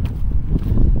unbelievable.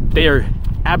 They are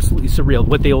absolutely surreal.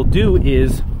 What they'll do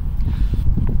is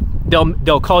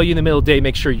they'll call you in the middle of the day,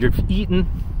 make sure you've eaten.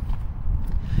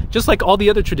 Just like all the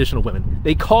other traditional women,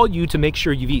 they call you to make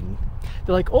sure you've eaten.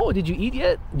 They're like, "Oh, did you eat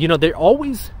yet?" You know, they're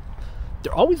always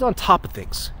on top of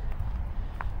things.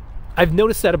 I've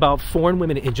noticed that about foreign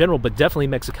women in general, but definitely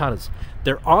Mexicanas.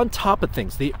 They're on top of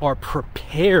things. They are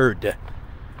prepared,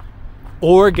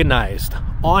 organized,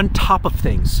 on top of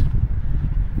things.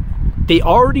 They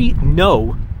already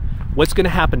know what's going to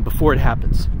happen before it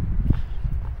happens.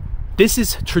 This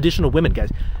is traditional women, guys.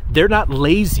 They're not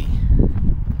lazy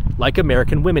like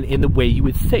American women in the way you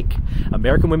would think.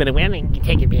 American women, when are you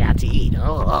taking me out to eat?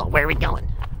 Oh, where are we going?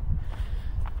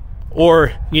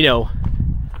 Or, you know,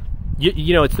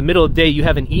 it's the middle of the day, you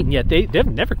haven't eaten yet. They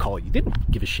never call you. They don't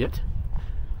give a shit.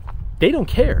 They don't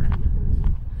care.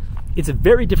 It's a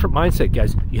very different mindset,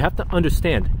 guys. You have to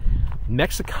understand,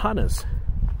 Mexicanas,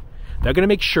 they're going to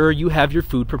make sure you have your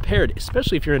food prepared,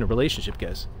 especially if you're in a relationship,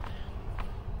 guys.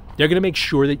 They're going to make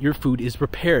sure that your food is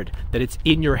prepared, that it's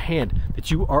in your hand,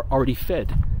 that you are already fed.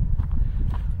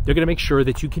 They're going to make sure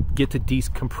that you can get to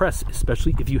decompress,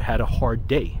 especially if you had a hard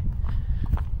day.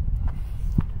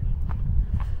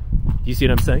 You see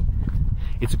what I'm saying?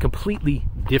 It's a completely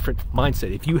different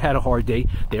mindset. If you had a hard day,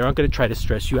 they aren't going to try to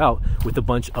stress you out with a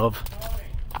bunch of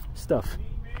stuff.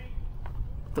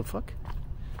 What the fuck?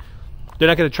 They're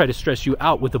not going to try to stress you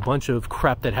out with a bunch of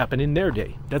crap that happened in their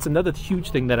day. That's another huge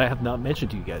thing that I have not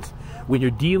mentioned to you guys. When you're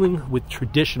dealing with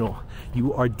traditional,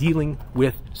 you are dealing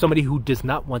with somebody who does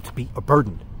not want to be a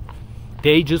burden.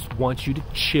 They just want you to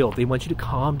chill. They want you to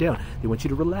calm down. They want you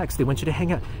to relax. They want you to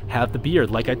hang out, have the beer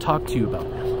like I talked to you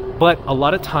about. But a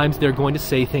lot of times they're going to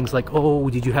say things like,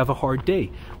 oh, did you have a hard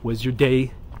day? Was your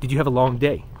day, did you have a long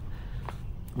day?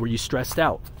 Were you stressed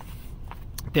out?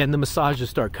 Then the massages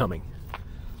start coming.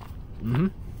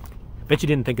 Bet you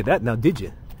didn't think of that now, did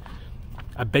you?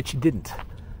 I bet you didn't.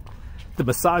 The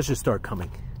massages start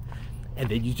coming. And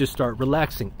then you just start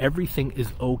relaxing. Everything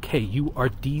is okay. You are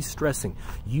de-stressing.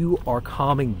 You are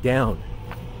calming down.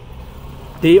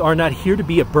 They are not here to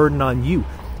be a burden on you.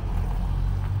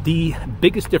 The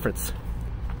biggest difference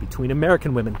between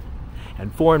American women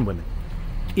and foreign women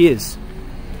is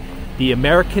the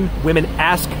American women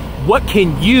ask, what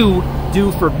can you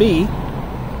do for me?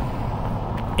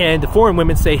 And the foreign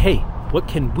women say, hey, what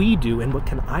can we do and what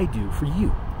can I do for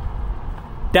you?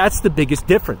 That's the biggest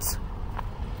difference.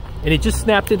 And it just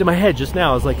snapped into my head just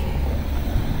now. I was like,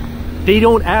 they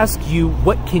don't ask you,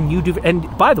 what can you do?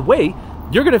 And by the way,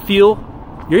 you're gonna feel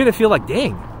like,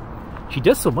 dang, she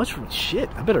does so much for me. Shit,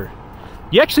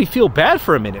 you actually feel bad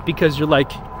for a minute because you're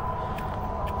like,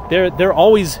 They're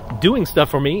always doing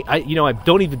stuff for me. I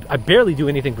barely do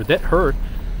anything for her,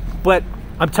 but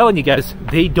I'm telling you guys,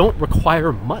 they don't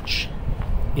require much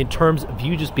in terms of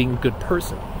you just being a good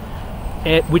person,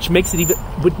 and which makes it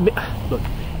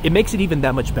it makes it even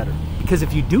that much better, because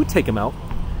if you do take them out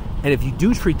and if you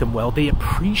do treat them well, they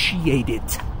appreciate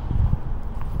it.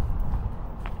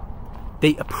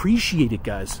 They appreciate it,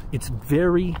 guys. It's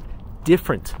very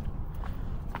different.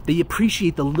 They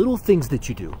appreciate the little things that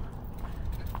you do.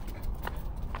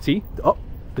 See? Oh,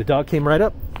 the dog came right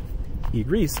up. He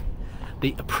agrees.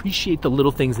 They appreciate the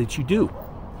little things that you do.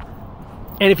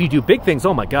 And if you do big things,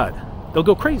 oh my God, they'll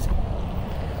go crazy.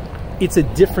 It's a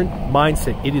different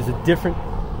mindset. It is a different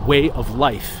way of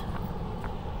life.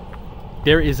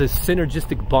 There is a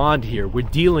synergistic bond here. We're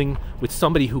dealing with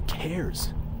somebody who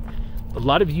cares. A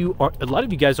lot of you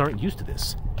guys aren't used to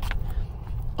this.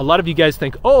 A lot of you guys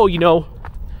think, oh, you know,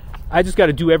 I just got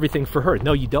to do everything for her.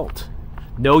 No, you don't.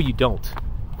 No, you don't.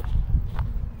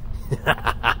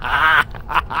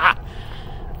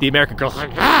 The American girls are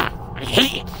like, I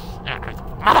hate it.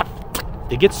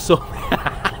 They get so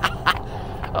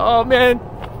oh man.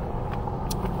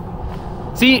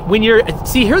 See,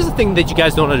 here's the thing that you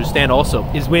guys don't understand also,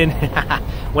 is when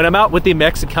when I'm out with the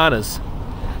Mexicanas,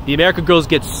 the American girls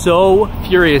get so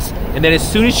furious, and then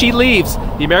as soon as she leaves,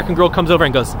 the American girl comes over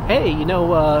and goes, hey, you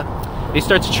know, they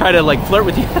start to try to like flirt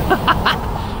with you.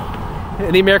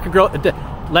 And the American girl, the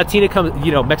Latina comes,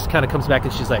 you know, Mexicana comes back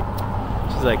and she's like,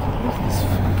 who's this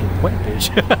fucking white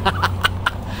bitch?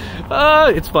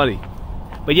 It's funny.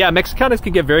 But yeah, Mexicanas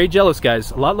can get very jealous,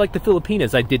 guys. A lot like the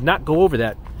Filipinas. I did not go over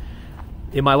that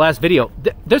in my last video.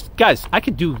 Guys, I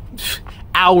could do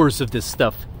hours of this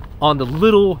stuff on the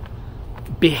little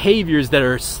behaviors that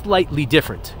are slightly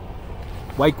different.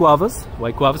 White guavas.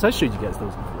 White guavas. I showed you guys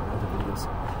those before in other videos.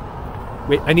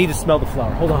 Wait, I need to smell the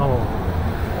flower. Hold on.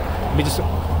 Let me just...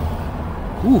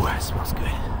 Ooh, it smells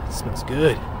good. It smells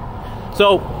good.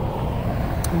 So,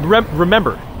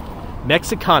 remember,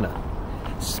 Mexicana.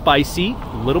 Spicy,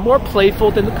 a little more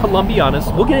playful than the Colombianas.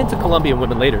 We'll get into Colombian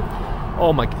women later.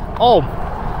 Oh my God.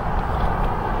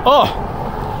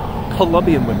 Oh,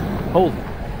 Colombian women. Holy.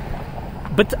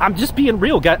 But I'm just being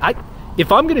real, guys.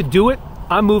 If I'm going to do it,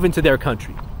 I'm moving to their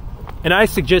country. And I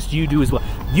suggest you do as well.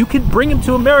 You can bring them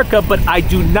to America, but I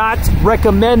do not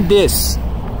recommend this.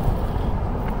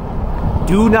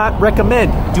 Do not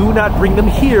recommend. Do not bring them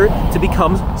here to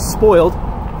become spoiled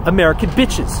American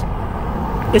bitches.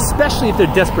 Especially if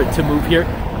they're desperate to move here.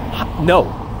 No,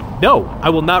 I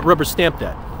will not rubber stamp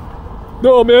that.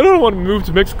 No, man, I don't want to move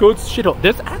to Mexico. It's shithole.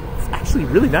 It's actually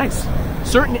really nice.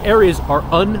 Certain areas are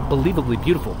unbelievably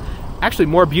beautiful. Actually,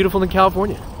 more beautiful than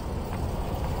California.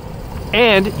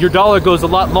 And your dollar goes a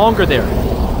lot longer there,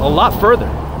 a lot further.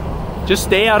 Just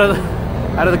stay out of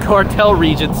the cartel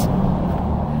regions.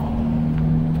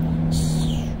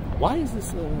 Why is this?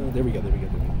 There we go.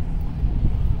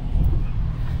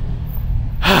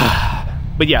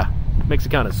 But yeah,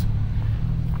 Mexicanas.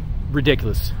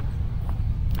 Ridiculous.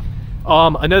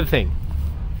 Another thing.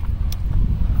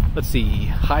 Let's see.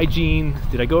 Hygiene.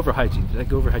 Did I go over hygiene?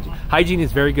 Hygiene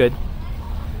is very good.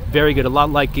 Very good. A lot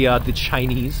like the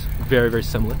Chinese. Very, very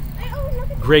similar.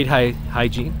 Great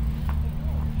hygiene.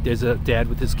 There's a dad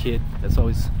with his kid. That's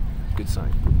always a good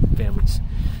sign. Families.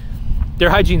 Their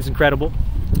hygiene's incredible.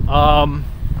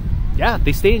 Yeah,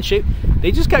 they stay in shape.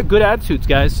 They just got good attitudes,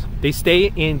 guys. They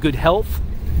stay in good health.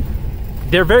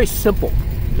 They're very simple.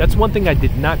 That's one thing I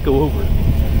did not go over.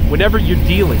 Whenever you're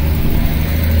dealing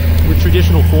with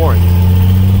traditional foreign,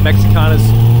 Mexicanas,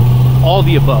 all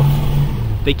the above,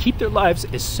 they keep their lives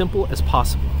as simple as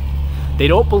possible. They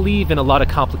don't believe in a lot of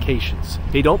complications.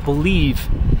 They don't believe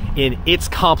in it's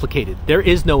complicated. There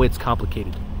is no it's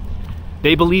complicated.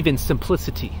 They believe in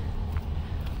simplicity.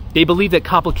 They believe that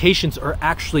complications are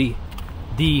actually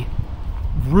the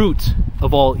root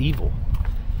of all evil.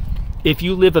 If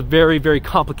you live a very, very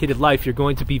complicated life, you're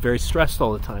going to be very stressed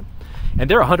all the time. And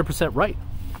they're 100% right.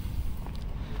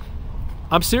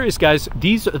 I'm serious, guys.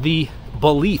 These are the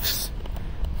beliefs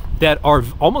that are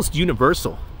almost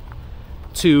universal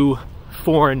to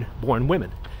foreign-born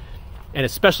women, and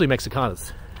especially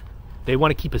Mexicanas. They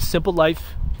want to keep a simple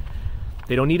life.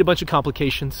 They don't need a bunch of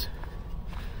complications.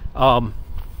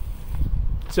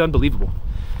 It's unbelievable.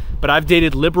 But I've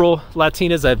dated liberal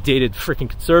Latinas, I've dated freaking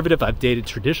conservative, I've dated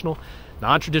traditional,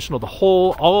 non-traditional, the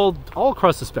whole, all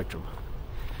across the spectrum.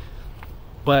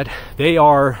 But they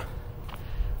are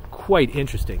quite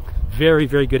interesting. Very,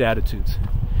 very good attitudes.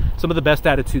 Some of the best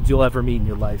attitudes you'll ever meet in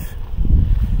your life.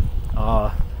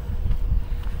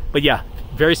 But yeah,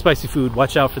 very spicy food.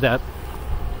 Watch out for that.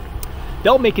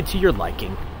 They'll make it to your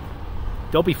liking.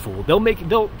 Don't be fooled.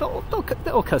 They'll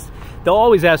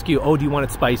always ask you, oh, do you want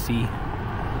it spicy?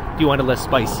 Do you want it less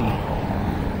spicy?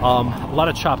 A lot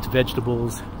of chopped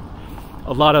vegetables,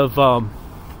 a lot of, I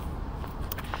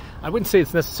wouldn't say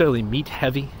it's necessarily meat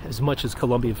heavy as much as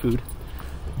Colombian food,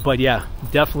 but yeah,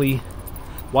 definitely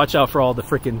watch out for all the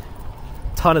freaking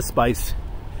ton of spice.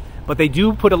 But they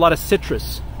do put a lot of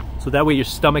citrus, so that way your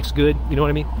stomach's good, you know what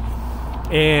I mean?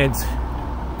 And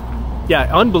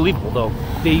yeah, unbelievable though.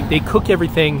 They cook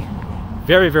everything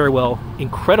very, very well.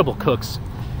 Incredible cooks.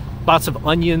 Lots of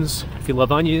onions, if you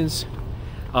love onions.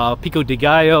 Pico de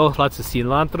gallo, lots of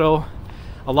cilantro.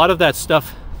 A lot of that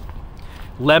stuff,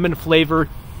 lemon flavor.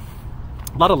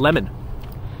 A lot of lemon.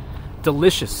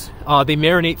 Delicious. They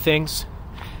marinate things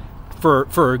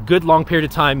for a good long period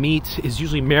of time. Meat is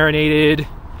usually marinated.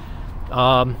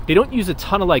 They don't use a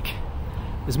ton of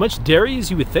as much dairy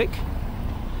as you would think.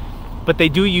 But they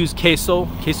do use queso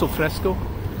fresco,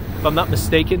 if I'm not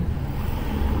mistaken.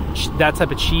 That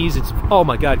type of cheese. It's, oh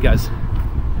my God, guys.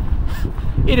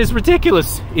 It is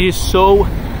ridiculous. It is so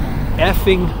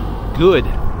effing good.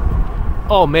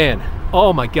 Oh man.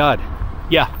 Oh my God.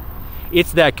 Yeah,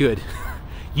 it's that good.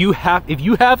 If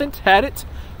you haven't had it,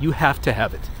 you have to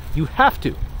have it. You have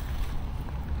to.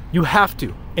 You have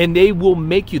to. And they will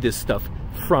make you this stuff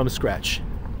from scratch.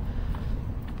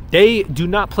 They do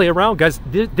not play around, guys.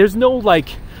 There's no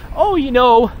oh, you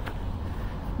know,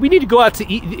 we need to go out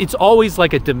to eat. It's always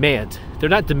like a demand. They're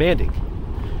not demanding.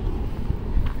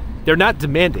 They're not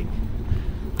demanding.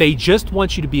 They just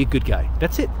want you to be a good guy.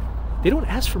 That's it. They don't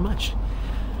ask for much.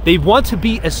 They want to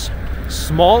be as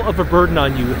small of a burden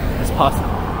on you as possible.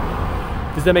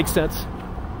 Does that make sense?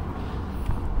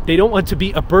 They don't want to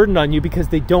be a burden on you because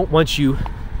they don't want you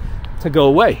to go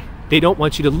away. They don't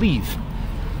want you to leave.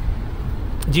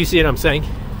 Do you see what I'm saying?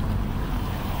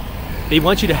 They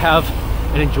want you to have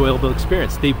an enjoyable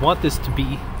experience. They want this to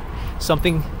be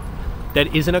something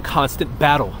that isn't a constant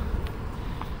battle.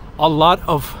 A lot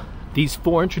of these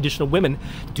foreign traditional women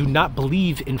do not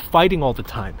believe in fighting all the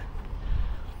time.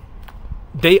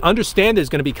 They understand there's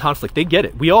going to be conflict. They get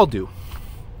it. We all do.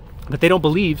 But they don't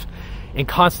believe in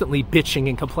constantly bitching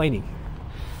and complaining.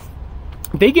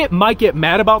 They might get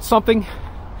mad about something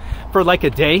for a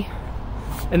day,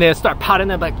 and they'll start pouting.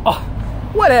 They're like, oh,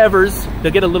 whatever's.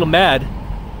 They'll get a little mad.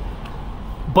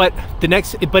 But the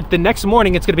next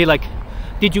morning, it's going to be like,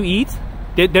 did you eat?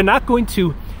 They're not going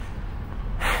to.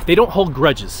 They don't hold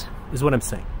grudges, is what I'm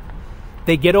saying.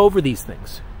 They get over these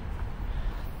things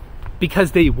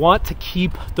because they want to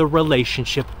keep the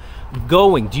relationship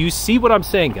going. Do you see what I'm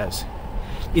saying, guys?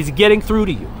 Is getting through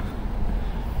to you.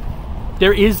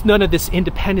 There is none of this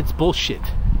independence bullshit.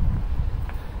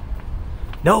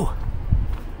 No.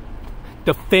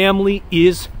 The family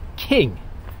is king.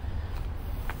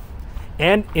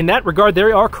 And in that regard, they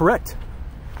are correct.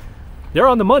 They're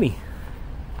on the money.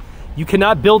 You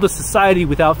cannot build a society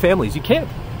without families. You can't.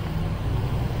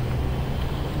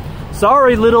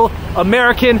 Sorry, little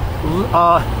American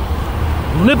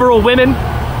liberal women.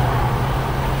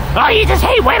 Oh, you just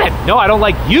hate women. No, I don't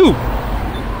like you.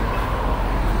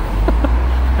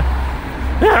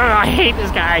 I hate this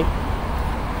guy.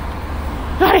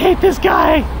 I hate this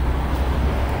guy.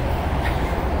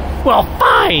 Well,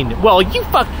 fine. Well, you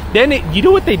fuck. Then you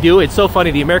know what they do? It's so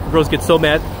funny. The American girls get so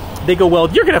mad. They go, well,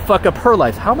 you're gonna fuck up her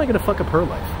life. How am I gonna fuck up her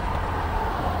life?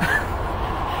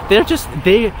 They're just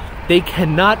they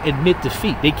cannot admit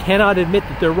defeat. They cannot admit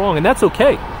that they're wrong, and that's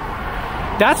okay.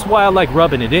 That's why I like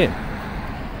rubbing it in.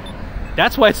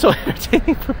 That's why it's so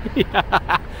entertaining for me.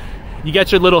 You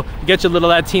got your little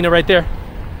Latina right there.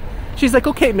 She's like,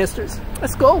 okay, misters,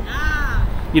 let's go.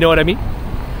 You know what I mean?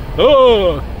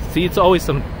 Oh, see, it's always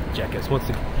some jackass wants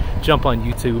to jump on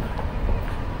YouTube.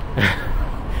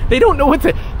 They don't know what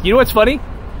to. You know what's funny?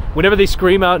 Whenever they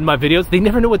scream out in my videos, they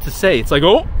never know what to say. It's like,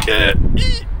 oh,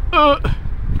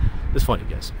 it's funny,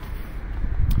 guys.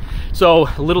 So,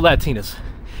 little Latinas,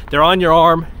 they're on your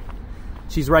arm.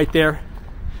 She's right there.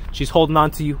 She's holding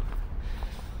on to you.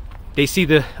 They see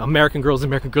the American girls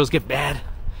get mad.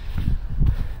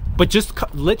 But just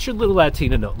let your little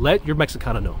Latina know. Let your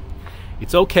Mexicana know.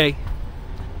 It's okay.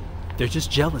 They're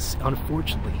just jealous,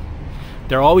 unfortunately.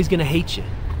 They're always going to hate you.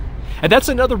 And that's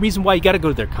another reason why you got to go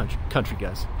to their country,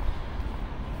 guys.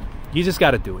 You just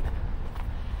got to do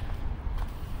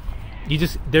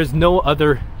it. There's no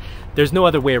other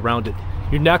way around it.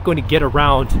 You're not going to get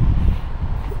around,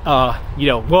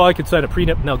 well, I could sign a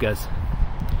prenup. No, guys.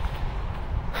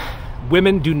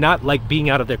 Women do not like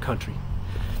being out of their country.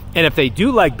 And if they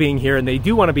do like being here and they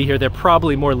do want to be here, they're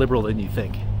probably more liberal than you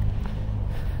think.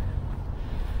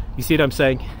 You see what I'm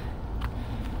saying?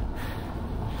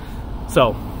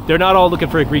 So, They're not all looking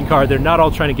for a green card. They're not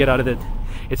all trying to get out of it.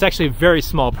 It's actually a very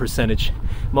small percentage.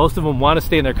 Most of them want to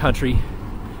stay in their country.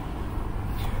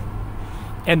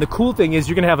 And the cool thing is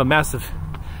you're going to have a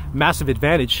massive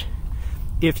advantage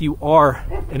if you are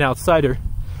an outsider,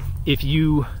 if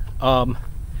you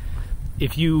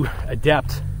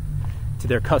adapt to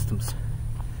their customs,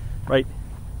 right?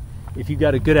 If you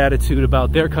got a good attitude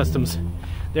about their customs,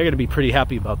 they're going to be pretty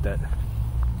happy about that.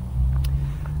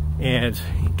 And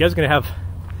you guys are going to have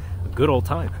a good old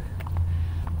time.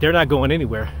 They're not going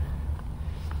anywhere.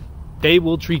 They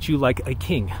will treat you like a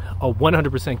king, a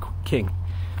 100% king.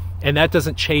 And that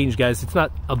doesn't change, guys. It's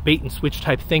not a bait and switch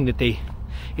type thing that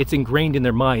it's ingrained in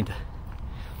their mind.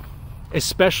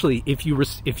 Especially if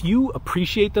you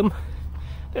appreciate them,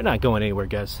 they're not going anywhere,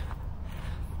 guys.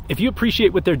 If you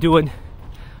appreciate what they're doing,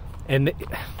 and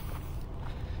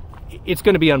it's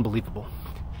going to be unbelievable.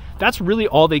 That's really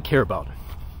all they care about.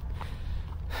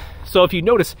 So if you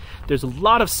notice, there's a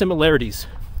lot of similarities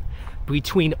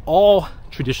between all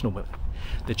traditional women.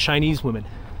 The Chinese women,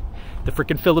 the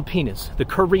freaking Filipinos, the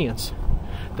Koreans,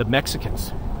 the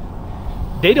Mexicans.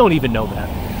 They don't even know that.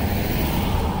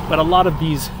 But a lot of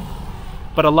these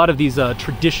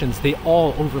traditions, they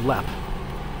all overlap.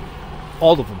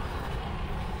 All of them.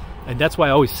 And that's why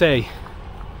I always say,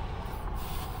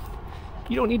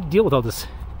 you don't need to deal with all this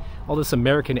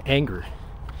American anger.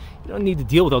 You don't need to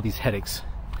deal with all these headaches.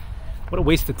 What a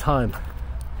waste of time.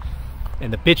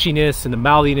 And the bitchiness and the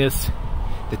mouthiness,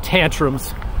 the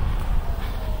tantrums,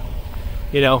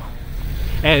 you know.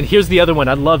 And here's the other one.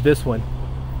 I love this one.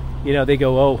 You know, they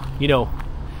go, oh, you know,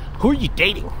 who are you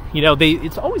dating? You know,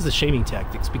 it's always the shaming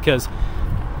tactics because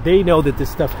they know that this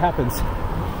stuff happens.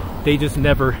 They just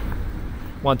never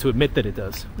want to admit that it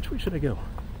does. Which way should I go?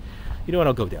 You know what?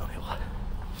 I'll go downhill.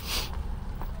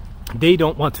 They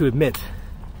don't want to admit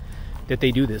that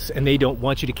they do this, and they don't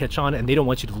want you to catch on, and they don't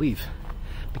want you to leave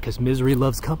because misery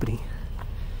loves company.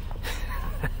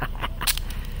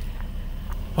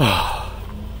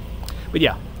 But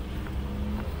yeah,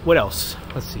 what else?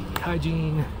 Let's see,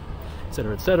 hygiene,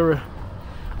 etc., etc.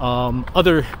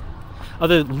 Other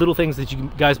little things that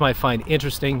you guys might find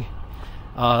interesting.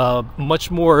 Much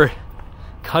more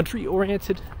country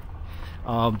oriented.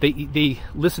 They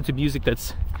listen to music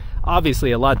that's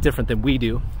obviously a lot different than we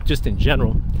do, just in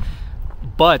general.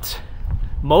 But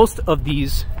most of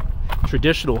these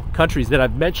traditional countries that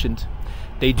I've mentioned,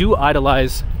 they do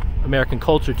idolize American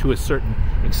culture to a certain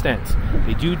extent.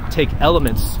 They do take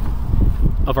elements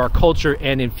of our culture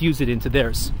and infuse it into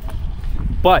theirs.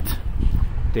 But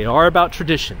they are about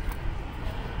tradition.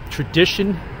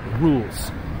 Tradition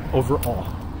rules overall.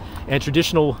 And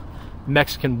traditional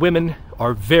Mexican women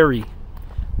are very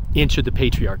into the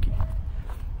patriarchy.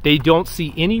 They don't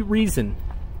see any reason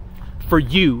for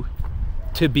you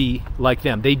to be like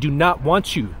them. They do not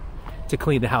want you to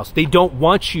clean the house. They don't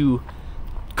want you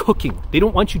cooking. They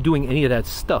don't want you doing any of that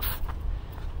stuff.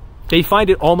 They find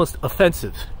it almost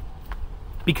offensive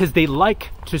because they like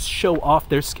to show off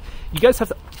their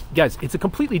guys, it's a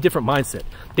completely different mindset.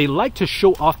 They like to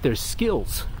show off their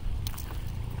skills.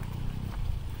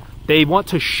 They want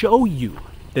to show you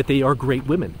that they are great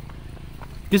women.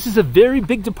 This is a very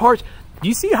big departure. Do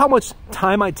you see how much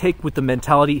time I take with the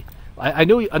mentality? I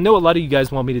know a lot of you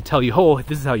guys want me to tell you, oh,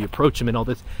 this is how you approach them and all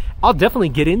this. I'll definitely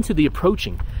get into the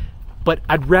approaching, but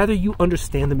I'd rather you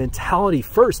understand the mentality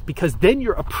first, because then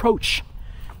your approach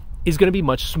is going to be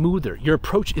much smoother. Your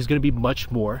approach is going to be much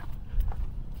more,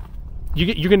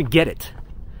 you're going to get it.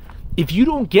 If you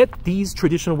don't get these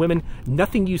traditional women,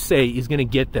 nothing you say is going to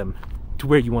get them to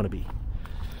where you want to be.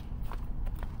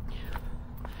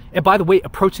 And by the way,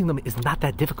 approaching them is not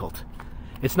that difficult.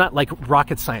 It's not like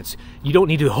rocket science. You don't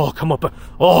need to, oh, come up,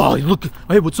 oh, look,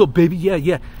 hey, what's up, baby? Yeah,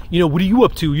 yeah. You know, what are you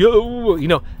up to? Yo, you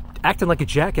know, acting like a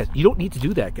jackass. You don't need to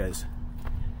do that, guys.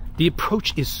 The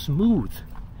approach is smooth.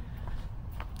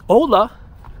 Hola.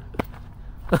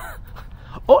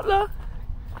 Hola.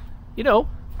 You know,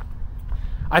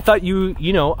 I thought you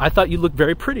looked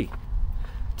very pretty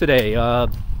today.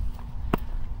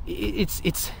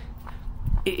 It's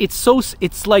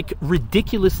like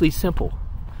ridiculously simple.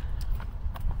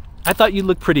 I thought you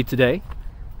looked pretty today.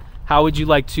 How would you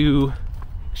like to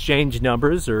exchange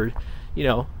numbers, or, you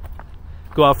know,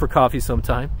 go out for coffee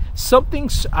sometime? Something,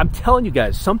 I'm telling you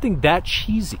guys, something that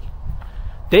cheesy.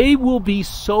 They will be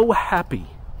so happy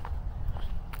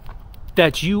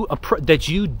that you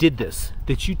did this,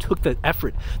 that you took the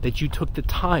effort, that you took the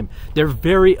time. They're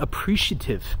very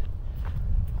appreciative.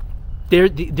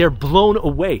 They're blown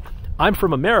away. I'm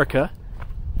from America,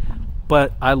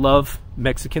 but I love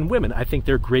Mexican women. I think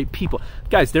they're great people.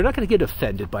 Guys, they're not going to get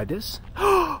offended by this.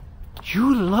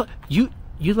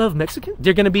 you love Mexican?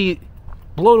 They're going to be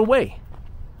blown away.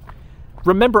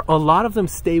 Remember, a lot of them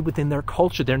stay within their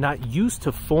culture. They're not used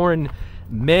to foreign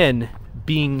men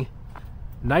being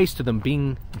nice to them,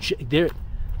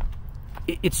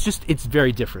 it's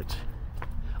very different.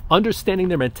 Understanding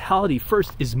their mentality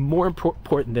first is more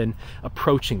important than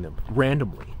approaching them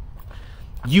randomly.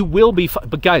 You will be,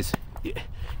 but guys,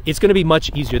 it's going to be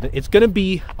much easier. It's going to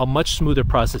be a much smoother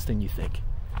process than you think.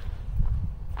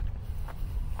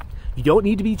 You don't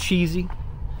need to be cheesy.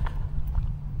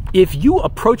 If you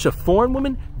approach a foreign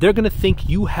woman, they're going to think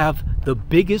you have the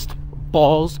biggest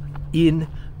balls in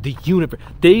the universe.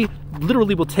 They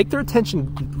literally will take their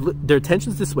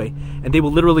attention's this way, and they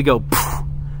will literally go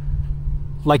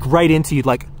like right into you.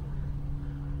 Like,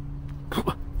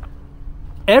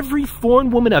 every foreign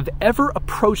woman I've ever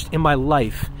approached in my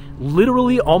life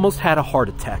literally almost had a heart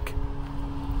attack.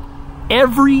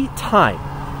 Every time.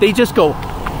 They just go,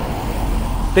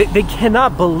 they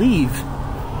cannot believe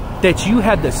that you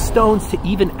had the stones to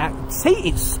even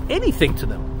say anything to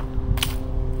them.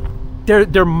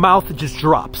 Their mouth just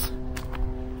drops.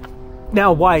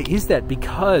 Now, why is that?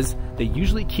 Because they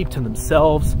usually keep to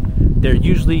themselves. They're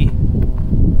usually,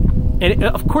 and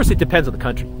of course it depends on the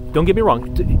country. Don't get me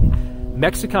wrong,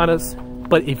 Mexicanas,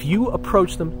 but if you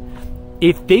approach them,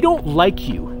 if they don't like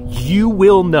you, you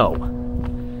will know.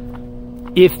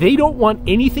 If they don't want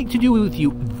anything to do with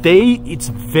you, it's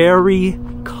very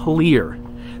clear.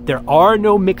 There are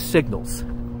no mixed signals.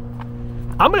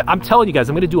 I'm telling you guys,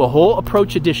 I'm going to do a whole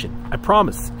approach edition. I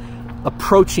promise.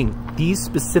 Approaching these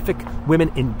specific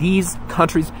women in these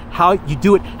countries, how you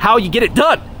do it, how you get it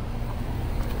done.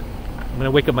 I'm going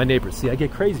to wake up my neighbors. See, I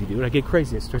get crazy, dude. I get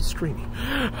crazy. I start screaming.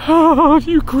 Oh,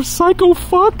 you psycho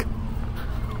fuck.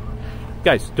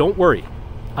 Guys, don't worry.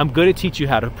 I'm going to teach you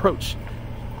how to approach.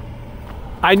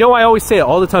 I know I always say it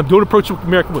all the time. Don't approach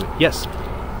American women. Yes,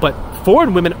 but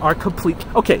foreign women are complete.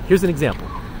 Okay, here's an example.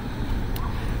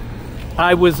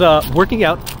 I was working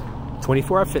out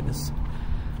 24 Hour Fitness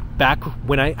back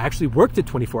when I actually worked at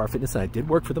 24 Hour Fitness, and I did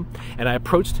work for them, and I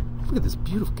approached, look at this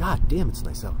beautiful, god damn, it's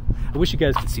nice out. I wish you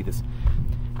guys could see this.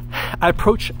 I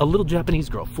approached a little Japanese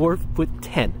girl,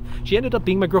 4'10". She ended up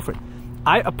being my girlfriend.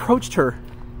 I approached her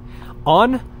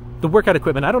on the workout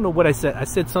equipment. I don't know what I said. I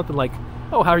said something like,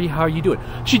 oh, how are you doing?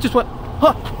 She just went,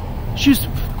 huh. She's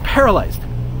paralyzed.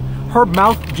 Her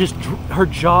mouth her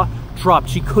jaw dropped.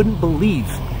 She couldn't believe.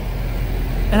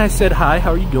 And I said, hi,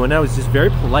 how are you doing? I was just very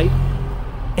polite.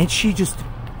 And she just,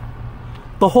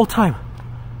 the whole time.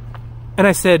 And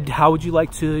I said, how would you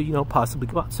like to, possibly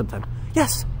go out sometime?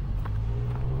 Yes.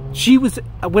 She was,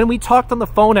 when we talked on the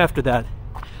phone after that,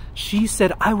 she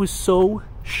said, I was so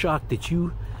shocked that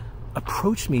you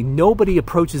approached me. Nobody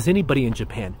approaches anybody in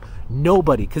Japan.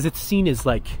 Nobody, because it's seen as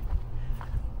like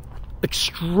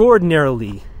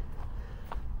extraordinarily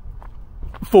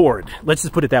forward. Let's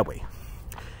just put it that way.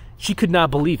 She could not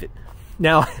believe it.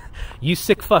 Now, you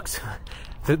sick fucks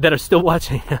that are still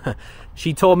watching,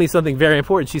 she told me something very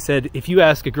important. She said, if you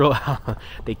ask a girl out,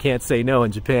 they can't say no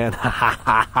in Japan.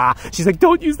 She's like,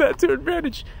 don't use that to your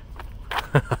advantage.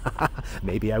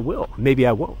 Maybe I will. Maybe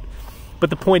I won't. But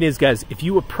the point is, guys, if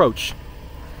you approach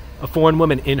a foreign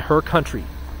woman in her country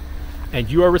and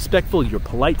you are respectful, you're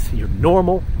polite, you're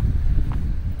normal,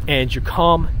 and you're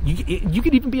calm, you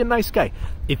could even be a nice guy.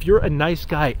 If you're a nice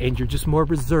guy and you're just more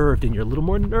reserved and you're a little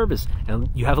more nervous and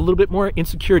you have a little bit more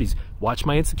insecurities, watch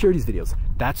my insecurities videos.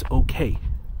 That's okay.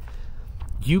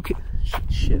 You can,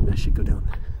 shit, I should go down.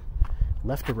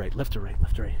 Left to right, left to right,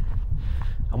 left to right.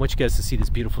 I want you guys to see this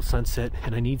beautiful sunset,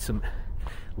 and I need some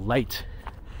light.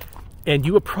 And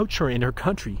you approach her in her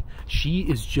country, she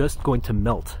is just going to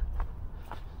melt.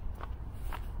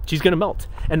 She's going to melt.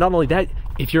 And not only that,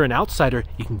 if you're an outsider,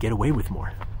 you can get away with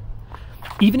more.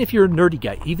 Even if you're a nerdy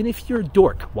guy, even if you're a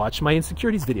dork, watch my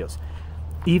insecurities videos.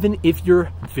 Even if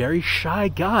you're a very shy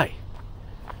guy,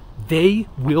 they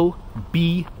will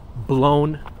be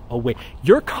blown away.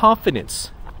 Your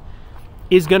confidence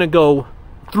is going to go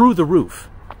through the roof.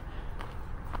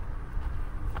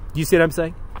 Do you see what I'm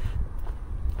saying?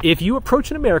 If you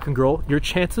approach an American girl, your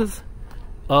chances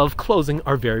of closing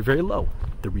are very, very low.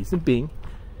 The reason being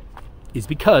is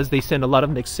because they send a lot of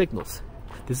mixed signals.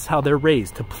 This is how they're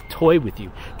raised, to toy with you,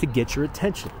 to get your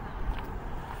attention.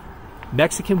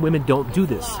 Mexican women don't do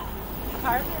this.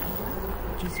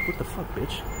 Jesus, what the fuck,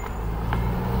 bitch?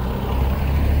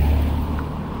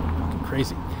 Fucking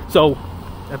crazy. So,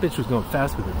 that bitch was going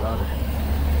fast with her daughter.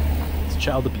 It's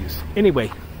child abuse. Anyway,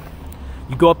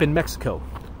 you go up in Mexico,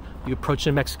 you approach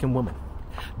a Mexican woman.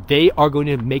 They are going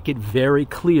to make it very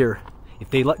clear. If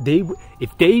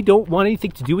they don't want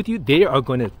anything to do with you, they are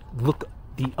going to look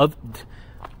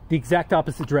the exact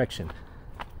opposite direction.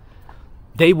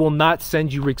 They will not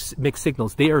send you mixed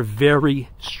signals. They are very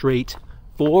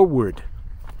straightforward.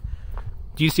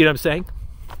 Do you see what I'm saying?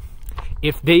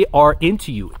 If they are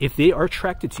into you, if they are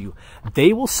attracted to you,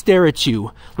 they will stare at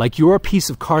you like you're a piece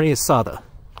of carne asada.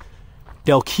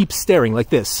 They'll keep staring like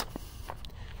this.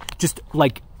 Just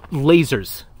like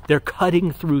lasers. They're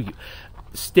cutting through you.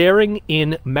 Staring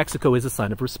in Mexico is a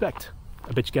sign of respect.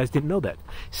 I bet you guys didn't know that.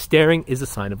 Staring is a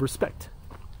sign of respect.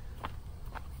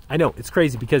 I know, it's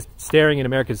crazy because staring in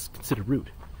America is considered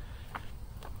rude.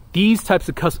 These types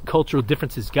of cultural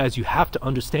differences, guys, you have to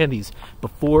understand these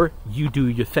before you do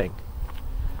your thing.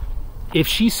 If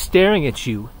she's staring at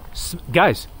you,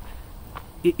 guys,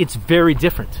 it's very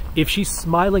different. If she's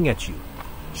smiling at you,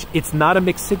 it's not a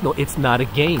mixed signal. It's not a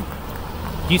game.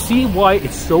 Do you see why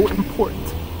it's so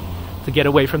important to get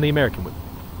away from the American women?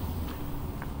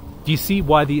 Do you see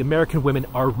why the American women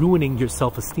are ruining your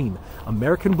self-esteem?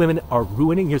 American women are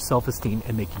ruining your self-esteem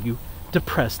and making you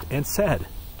depressed and sad.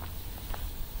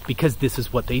 Because this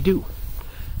is what they do.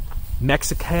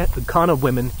 Mexicana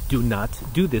women do not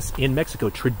do this in Mexico.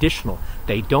 Traditional.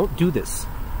 They don't do this.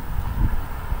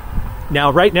 Now,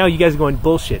 right now, you guys are going,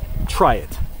 bullshit. Try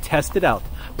it. Test it out.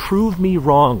 Prove me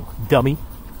wrong, dummy.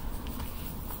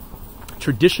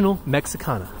 Traditional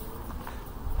Mexicana.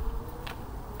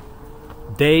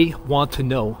 They want to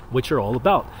know what you're all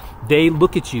about. They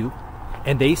look at you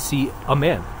and they see a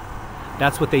man.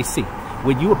 That's what they see.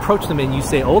 When you approach them and you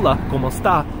say, hola, ¿cómo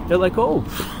está? They're like, oh.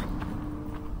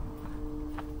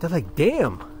 They're like,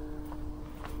 damn.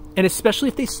 And especially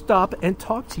if they stop and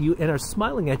talk to you and are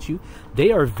smiling at you,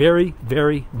 they are very,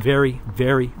 very, very,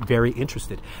 very, very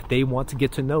interested. They want to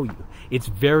get to know you. It's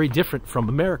very different from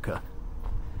America.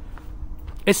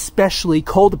 Especially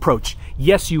cold approach.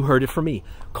 Yes, you heard it from me.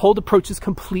 Cold approach is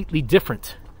completely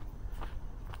different.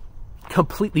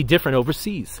 Completely different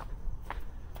overseas.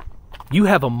 You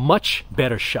have a much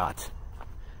better shot.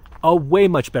 A way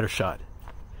much better shot.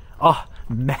 Oh,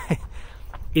 man.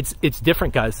 It's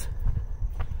different, guys.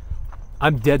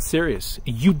 I'm dead serious.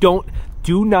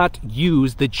 Do not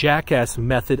use the jackass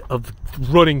method of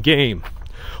running game.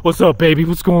 What's up, baby?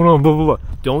 What's going on? Blah, blah, blah.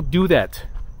 Don't do that.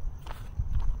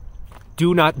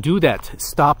 Do not do that.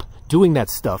 Stop doing that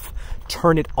stuff.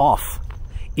 Turn it off.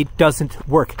 It doesn't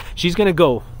work. She's gonna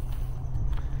go.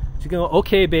 She's gonna go,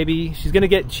 okay, baby. She's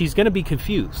gonna be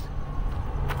confused.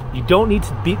 You don't need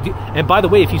to be, and by the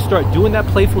way, if you start doing that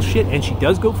playful shit and she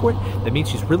does go for it, that means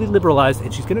she's really liberalized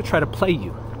and she's gonna try to play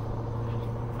you.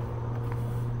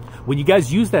 When you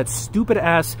guys use that stupid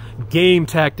ass game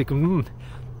tactic,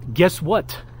 guess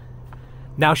what?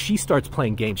 Now she starts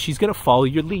playing games. She's gonna follow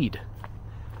your lead.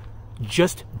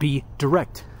 Just be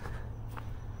direct.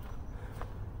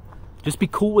 Just be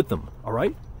cool with them, all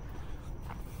right?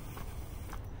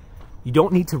 You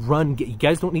don't need to run. You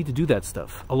guys don't need to do that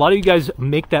stuff. A lot of you guys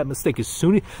make that mistake. As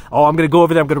soon as, oh, I'm going to go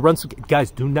over there, I'm going to run some.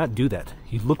 Guys, do not do that.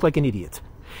 You look like an idiot.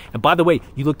 And by the way,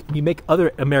 you make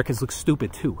other Americans look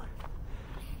stupid too.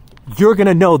 You're going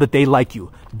to know that they like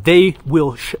you. They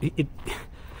will, they're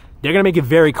going to make it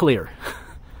very clear.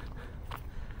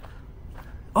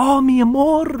 Oh, mi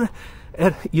amor.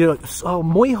 You know, oh,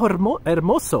 muy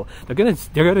hermoso.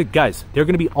 Guys, they're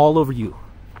gonna be all over you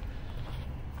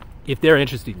if they're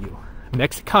interested in you.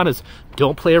 Mexicanas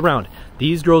don't play around.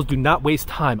 These girls do not waste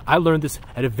time. I learned this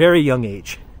at a very young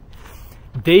age.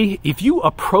 If you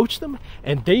approach them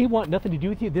and they want nothing to do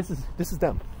with you, this is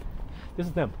them. This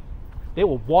is them. They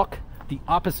will walk the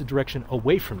opposite direction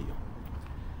away from you.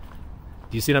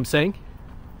 Do you see what I'm saying?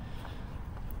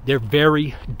 They're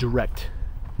very direct.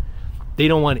 They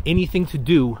don't want anything to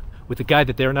do with the guy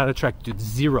that they're not attracted to.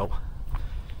 Zero.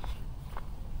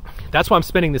 That's why I'm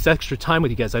spending this extra time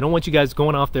with you guys. I don't want you guys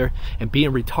going off there and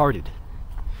being retarded.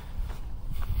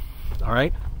 All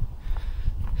right?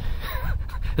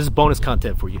 This is bonus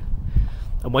content for you.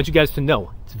 I want you guys to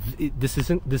know this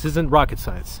isn't rocket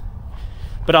science.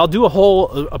 But I'll do a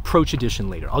whole approach edition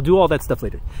later. I'll do all that stuff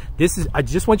later. I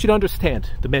just want you to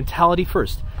understand the mentality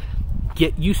first.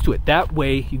 Get used to it. That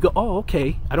way you go, oh,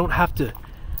 okay, I don't have to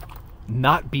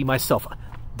not be myself.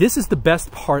 This is the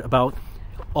best part about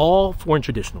all foreign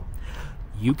traditional.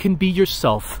 You can be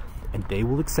yourself and they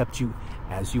will accept you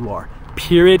as you are.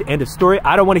 Period. End of story.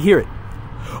 I don't want to hear it.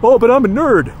 Oh, but I'm a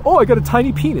nerd. Oh, I got a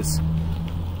tiny penis.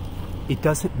 It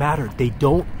doesn't matter. They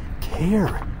don't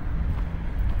care.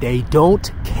 They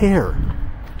don't care.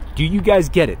 Do you guys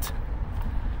get it?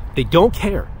 They don't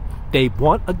care. They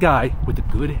want a guy with a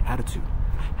good attitude.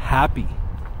 Happy.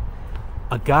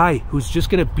 A guy who's just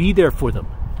going to be there for them.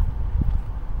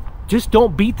 Just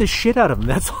don't beat the shit out of them.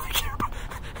 That's all I care about.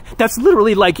 That's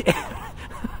literally like...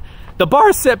 the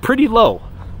bar is set pretty low.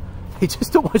 They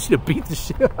just don't want you to beat the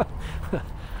shit out.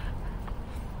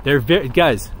 They're very,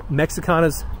 guys,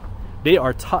 Mexicanas, they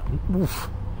are top. Oof.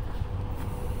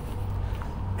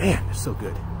 Man, they're so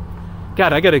good.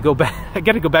 God, I gotta go back. I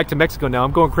gotta go back to Mexico now.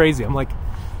 I'm going crazy. I'm like,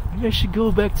 maybe I should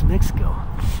go back to Mexico.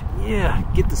 Yeah,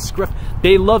 get the scruff.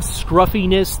 They love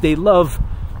scruffiness. They love.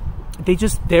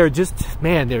 They're just,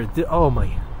 man. They're oh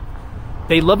my.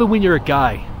 They love it when you're a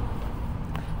guy.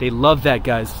 They love that,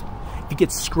 guys. If you get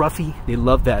scruffy, they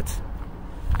love that.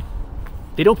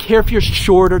 They don't care if you're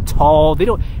short or tall. They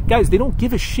don't, guys. They don't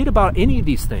give a shit about any of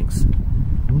these things.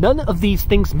 None of these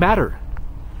things matter.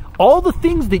 All the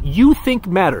things that you think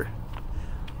matter.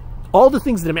 All the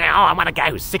things that matter. Oh, I want a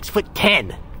guy who's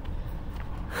 6'10".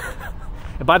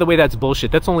 And by the way, that's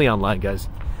bullshit. That's only online, guys.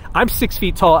 I'm 6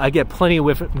 feet tall. I get plenty of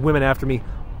women after me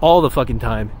all the fucking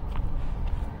time.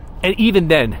 And even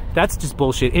then, that's just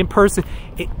bullshit. In person,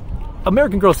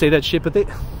 American girls say that shit, but they're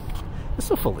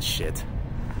so full of shit.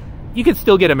 You can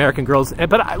still get American girls,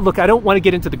 but look, I don't want to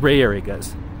get into the gray area,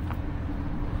 guys.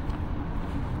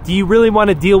 Do you really want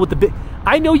to deal with the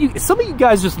I know you. Some of you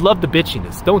guys just love the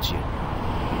bitchiness, don't you?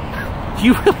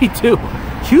 You really do.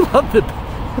 You love the.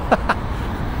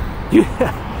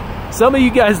 Some of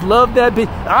you guys love that bitch.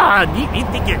 Ah, you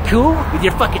think you're cool with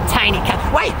your fucking tiny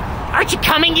cat? Wait, aren't you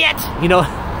coming yet? You know,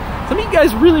 some of you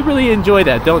guys really, really enjoy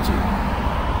that, don't you?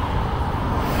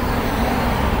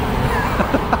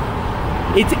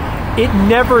 It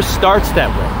never starts that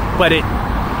way, but it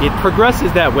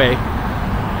progresses that way.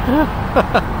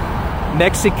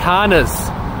 Mexicanas.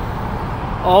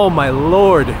 Oh my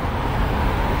Lord.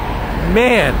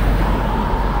 Man.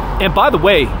 And by the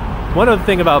way, one other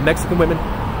thing about Mexican women,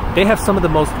 they have some of the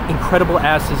most incredible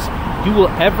asses you will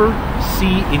ever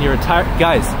see in your entire...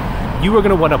 Guys, you are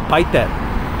going to want to bite that.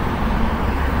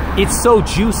 It's so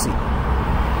juicy.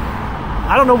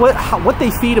 I don't know what they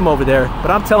feed them over there,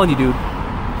 but I'm telling you, dude.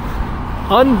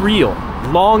 Unreal.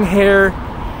 Long hair,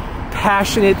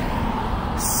 passionate.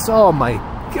 Oh my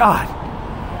God.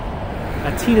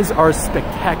 Latinas are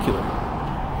spectacular.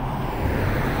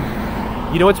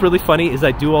 You know what's really funny is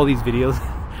I do all these videos.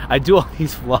 I do all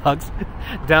these vlogs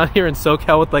down here in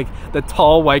SoCal with like the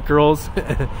tall white girls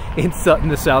in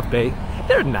the South Bay.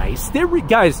 They're nice.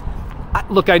 Guys,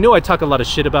 look, I know I talk a lot of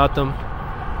shit about them,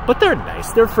 but they're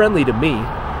nice. They're friendly to me.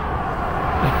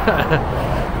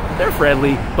 They're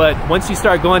friendly, but once you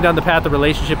start going down the path of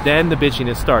relationship, then the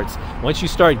bitchiness starts. Once you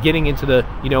start getting into the,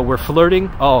 you know, we're flirting,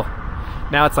 oh,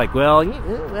 now it's like, well,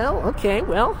 okay,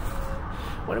 well,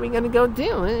 what are we gonna go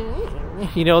do?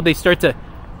 You know, they start to,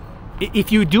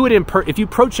 if you do it if you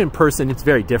approach in person, it's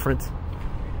very different.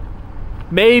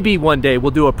 Maybe one day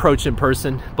we'll do approach in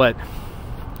person, but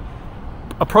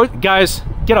guys,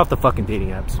 get off the fucking dating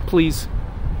apps, please.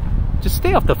 Just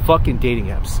stay off the fucking dating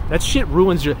apps. That shit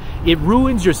ruins your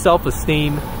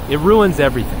self-esteem. It ruins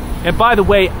everything. And by the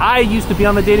way, I used to be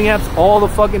on the dating apps all the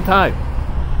fucking time.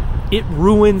 It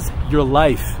ruins your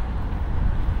life.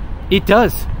 It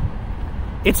does.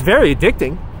 It's very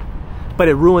addicting, but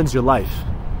it ruins your life.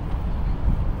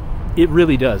 It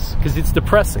really does, because it's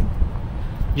depressing.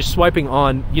 You're swiping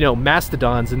on, you know,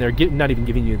 mastodons, and they're not even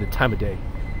giving you the time of day.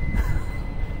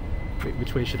 Wait,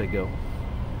 which way should I go?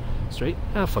 Straight?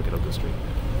 Ah, fuck it, I'll go straight.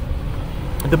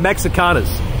 The Mexicanas.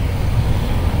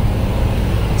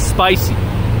 Spicy.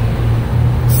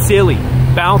 Silly.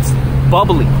 Bouncy.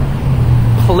 Bubbly.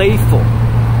 Playful.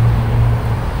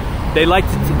 They like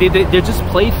to, they're just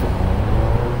playful.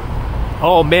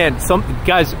 Oh man, some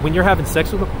guys, when you're having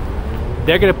sex with them,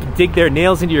 they're gonna dig their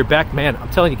nails into your back. Man, I'm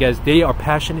telling you guys, they are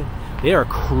passionate. They are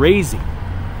crazy.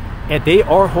 And they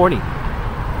are horny.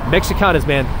 Mexicanas,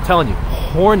 man, I'm telling you,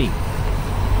 horny.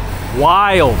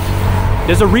 Wild.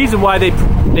 There's a reason why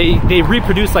they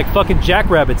reproduce like fucking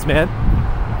jackrabbits, man.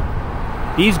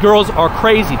 These girls are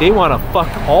crazy. They want to fuck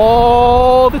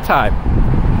all the time.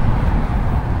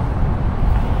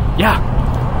 Yeah.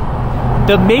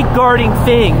 The mate guarding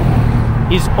thing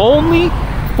is only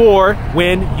for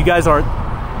when you guys aren't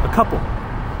a couple.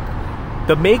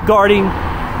 The mate guarding,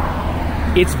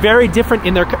 it's very different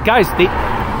in their... Guys,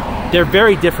 they're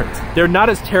very different. They're not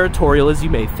as territorial as you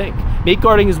may think. Mate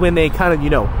guarding is when they kind of, you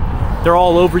know, they're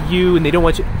all over you and they don't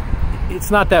want you.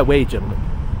 It's not that way, gentlemen.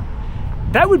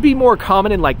 That would be more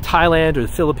common in like Thailand or the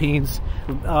Philippines,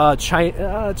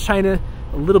 China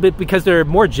a little bit, because they're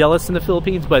more jealous in the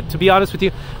Philippines. But to be honest with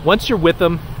you, once you're with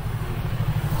them,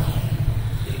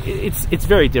 it's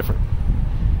very different.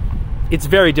 It's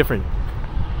very different.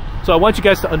 So I want you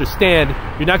guys to understand,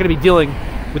 you're not going to be dealing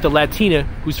with a Latina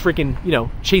who's freaking, you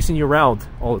know, chasing you around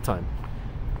all the time.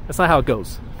 That's not how it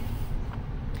goes.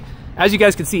 As you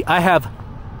guys can see, I have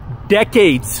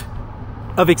decades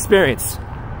of experience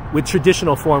with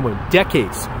traditional foreign women.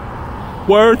 Decades.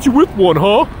 Why aren't you with one,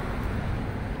 huh?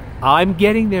 I'm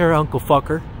getting there, Uncle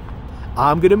Fucker.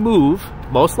 I'm gonna move,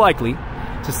 most likely,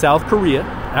 to South Korea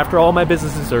after all my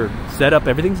businesses are set up.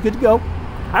 Everything's good to go.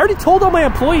 I already told all my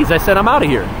employees, I said I'm out of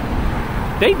here.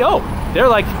 They know. They're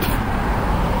like,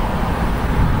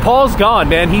 Paul's gone,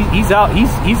 man. He's out.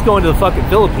 He's going to the fucking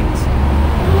Philippines.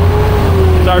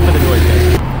 Sorry for the noise,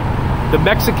 guys. The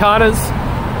Mexicanas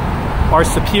are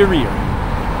superior.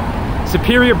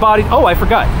 Superior body. Oh, I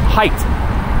forgot. Height.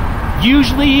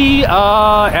 Usually,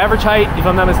 average height, if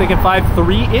I'm not mistaken,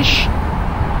 5'3"-ish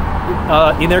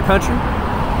in their country.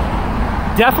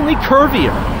 Definitely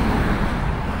curvier.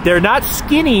 They're not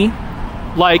skinny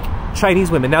like Chinese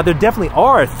women. Now, there definitely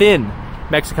are thin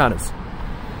Mexicanas,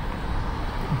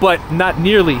 but not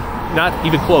nearly, not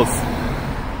even close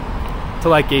to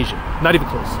like Asian. Not even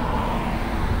close.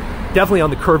 Definitely on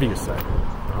the curvier side.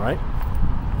 All right?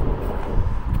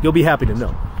 You'll be happy to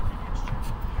know.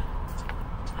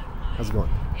 How's it going?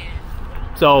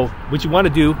 So, what you want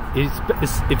to do is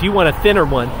if you want a thinner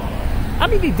one, I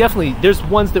mean, there's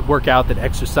ones that work out, that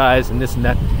exercise and this and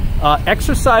that.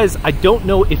 Exercise, I don't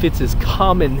know if it's as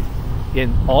common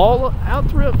in all out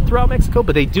throughout Mexico,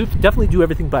 but they definitely do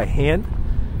everything by hand.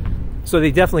 So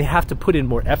they definitely have to put in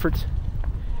more effort,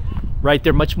 right?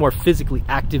 They're much more physically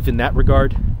active in that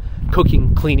regard.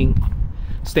 Cooking, cleaning,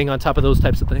 staying on top of those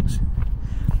types of things.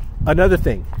 Another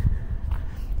thing,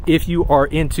 if you are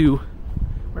into,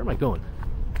 where am I going?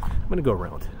 I'm gonna go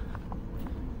around.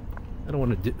 I don't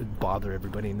want to bother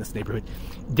everybody in this neighborhood.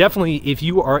 Definitely, if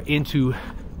you are into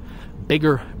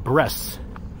bigger breasts,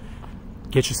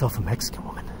 get yourself a Mexican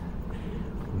woman.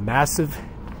 Massive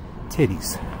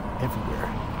titties everywhere.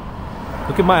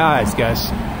 Look at my eyes,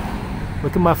 guys.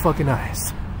 Look at my fucking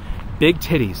eyes. Big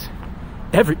titties.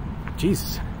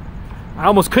 Jesus. I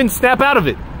almost couldn't snap out of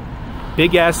it.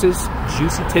 Big asses,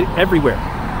 juicy titties, everywhere.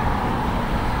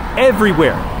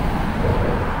 Everywhere.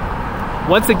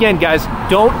 Once again, guys,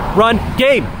 don't run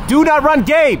game. Do not run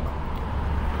game.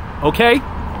 Okay?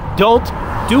 Don't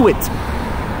do it.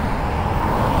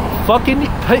 Fucking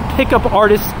pickup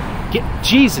artists.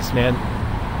 Jesus, man.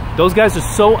 Those guys are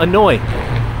so annoying.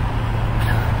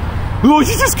 Oh,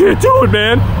 you just can't do it,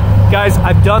 man. Guys,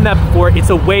 I've done that before. It's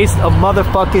a waste of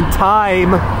motherfucking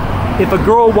time. If a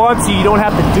girl wants you, you don't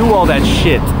have to do all that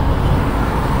shit.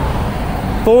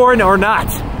 Foreign or not.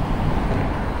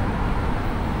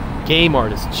 Game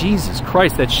artists. Jesus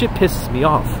Christ, that shit pisses me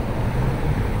off.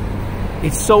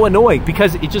 It's so annoying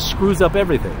because it just screws up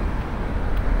everything.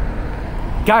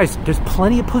 Guys, there's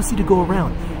plenty of pussy to go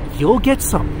around. You'll get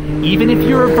some, even if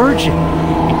you're a virgin.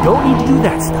 You don't need to do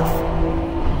that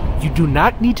stuff. You do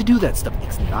not need to do that stuff.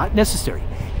 It's not necessary.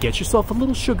 Get yourself a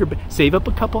little sugar, save up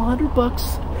a couple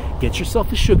 $100. Get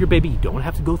yourself a sugar baby. You don't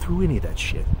have to go through any of that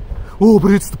shit. Oh,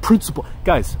 but it's the principle.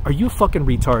 Guys, are you a fucking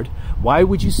retard? Why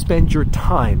would you spend your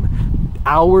time,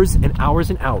 hours and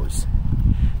hours and hours,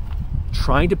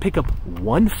 trying to pick up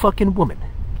one fucking woman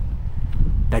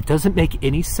that doesn't make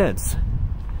any sense?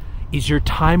 Is your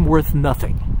time worth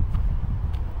nothing?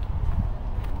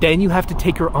 Then you have to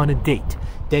take her on a date.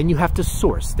 Then you have to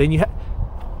source. Then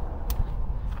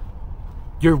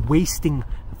you're wasting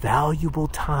valuable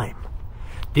time.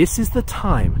 This is the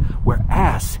time where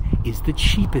ass is the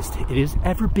cheapest it has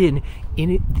ever been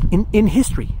in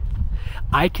history.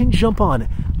 I can jump on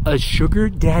a sugar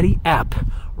daddy app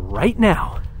right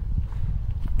now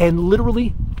and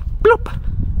literally bloop,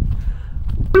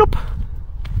 bloop,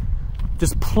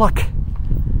 just pluck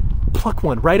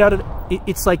one right out of it.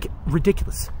 It's like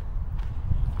ridiculous.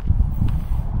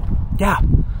 Yeah,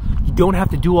 you don't have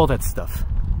to do all that stuff.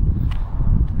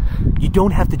 You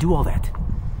don't have to do all that.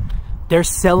 They're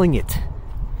selling it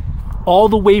all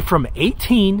the way from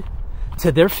 18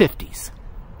 to their 50s.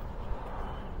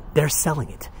 They're selling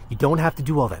it. You don't have to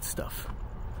do all that stuff.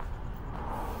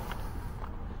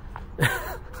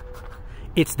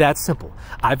 It's that simple.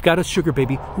 I've got a sugar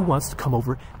baby who wants to come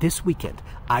over this weekend.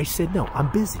 I said no, I'm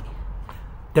busy.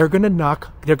 They're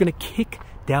gonna kick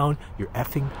down your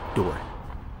effing door.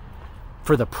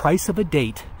 For the price of a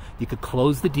date, you could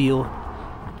close the deal.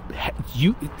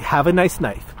 You have a nice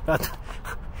night.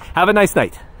 Have a nice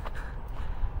night.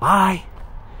 Bye.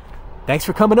 Thanks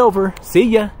for coming over. See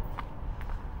ya.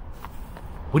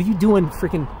 What are you doing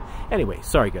freaking... Anyway,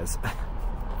 sorry guys.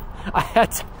 I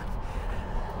had to...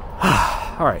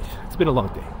 Alright, it's been a long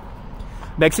day.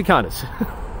 Mexicanas.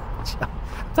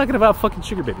 I'm talking about fucking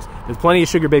sugar babies. There's plenty of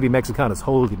sugar baby Mexicanas.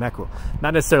 Holy mackerel.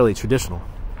 Not necessarily traditional.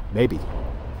 Maybe.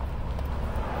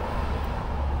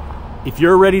 If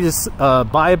you're ready to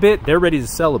buy a bit, they're ready to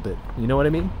sell a bit. You know what I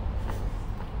mean?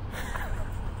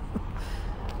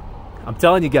 I'm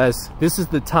telling you guys, this is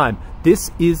the time.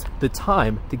 This is the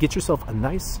time to get yourself a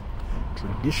nice,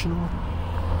 traditional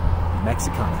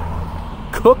Mexicana.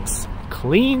 Cooks,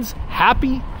 cleans,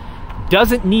 happy,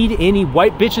 doesn't need any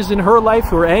white bitches in her life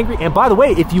who are angry. And by the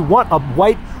way, if you want a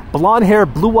white, blonde hair,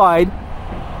 blue-eyed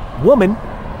woman,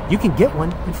 you can get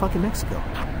one in fucking Mexico.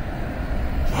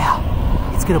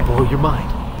 Yeah, it's gonna blow your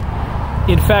mind.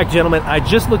 In fact, gentlemen, I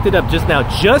just looked it up just now,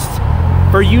 just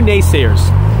for you naysayers.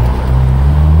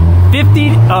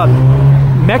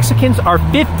 Mexicans are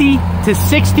 50 to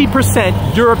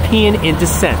 60% European in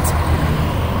descent.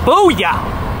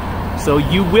 Booyah! So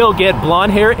you will get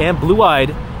blonde hair and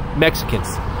blue-eyed Mexicans.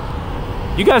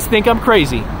 You guys think I'm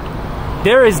crazy.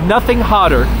 There is nothing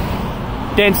hotter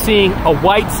than seeing a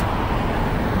white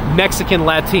Mexican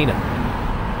Latina.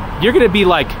 You're gonna be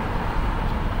like,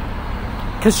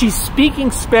 because she's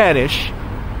speaking Spanish,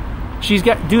 she's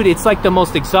got, dude, it's like the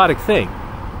most exotic thing.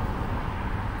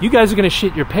 You guys are gonna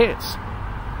shit your pants.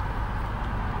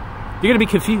 You're gonna be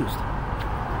confused.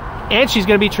 And she's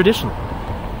gonna be traditional.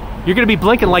 You're gonna be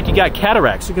blinking like you got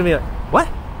cataracts. You're gonna be like, what?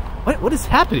 What is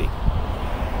happening?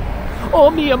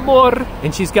 Oh, mi amor.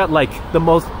 And she's got like the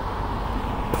most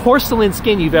porcelain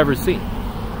skin you've ever seen.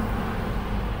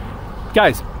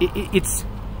 Guys, it's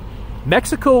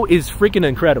Mexico is freaking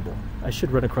incredible. I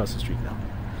should run across the street now.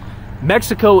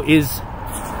 Mexico is,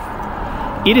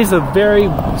 it is a very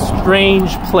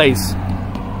strange place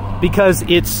because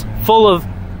it's full of,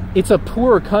 it's a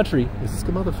poorer country. Is this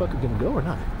motherfucker gonna go or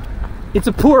not? It's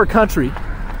a poorer country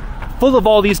full of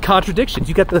all these contradictions.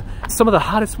 You got some of the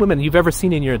hottest women you've ever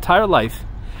seen in your entire life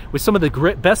with some of the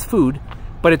best food,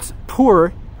 but it's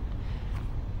poor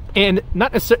and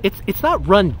not necessarily, it's not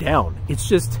run down. It's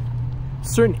just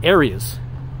certain areas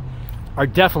are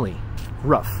definitely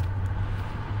rough,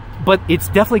 but it's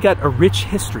definitely got a rich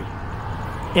history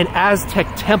and Aztec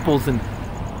temples, and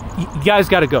you guys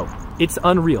got to go. It's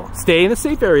unreal. Stay in the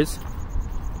safe areas,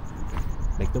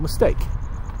 make no mistake,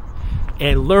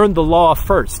 and learn the law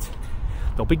first.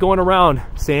 Don't be going around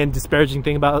saying disparaging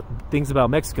things about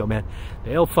Mexico, man.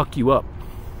 They'll fuck you up.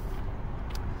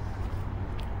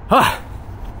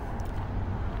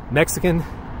 Mexican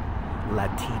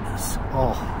Latinas.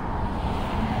 Oh,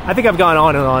 I think I've gone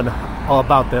on and on all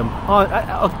about them.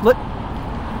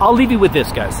 I'll leave you with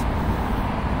this, guys.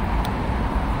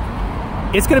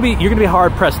 You're gonna be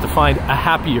hard pressed to find a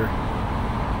happier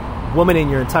woman in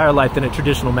your entire life than a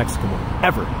traditional Mexican woman,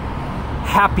 ever.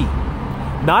 Happy,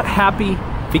 not happy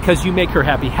because you make her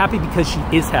happy. Happy because she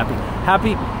is happy.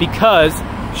 Happy because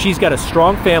she's got a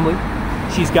strong family.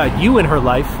 She's got you in her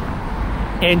life,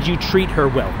 and you treat her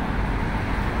well.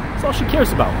 That's all she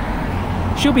cares about.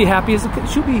 She'll be happy as a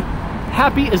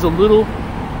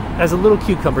little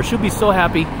cucumber. She'll be so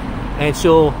happy, and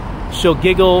she'll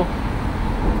giggle,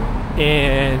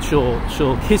 and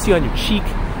she'll kiss you on your cheek.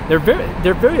 They're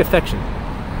very affectionate.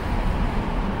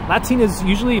 Latinas,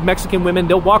 usually Mexican women,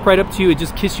 they'll walk right up to you and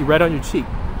just kiss you right on your cheek.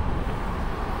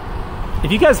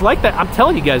 If you guys like that, I'm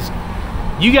telling you guys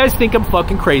think I'm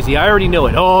fucking crazy. I already know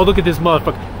it. Oh, look at this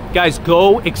motherfucker. Guys,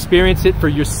 go experience it for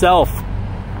yourself.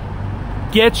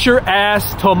 Get your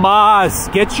ass, Tomas.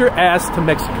 Get your ass to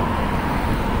Mexico.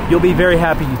 You'll be very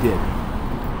happy you did.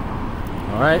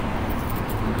 All right?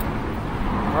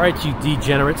 All right, you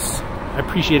degenerates. I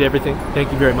appreciate everything.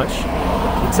 Thank you very much.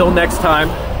 Until next time,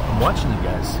 I'm watching you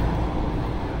guys.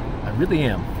 I really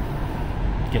am.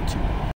 Get to it.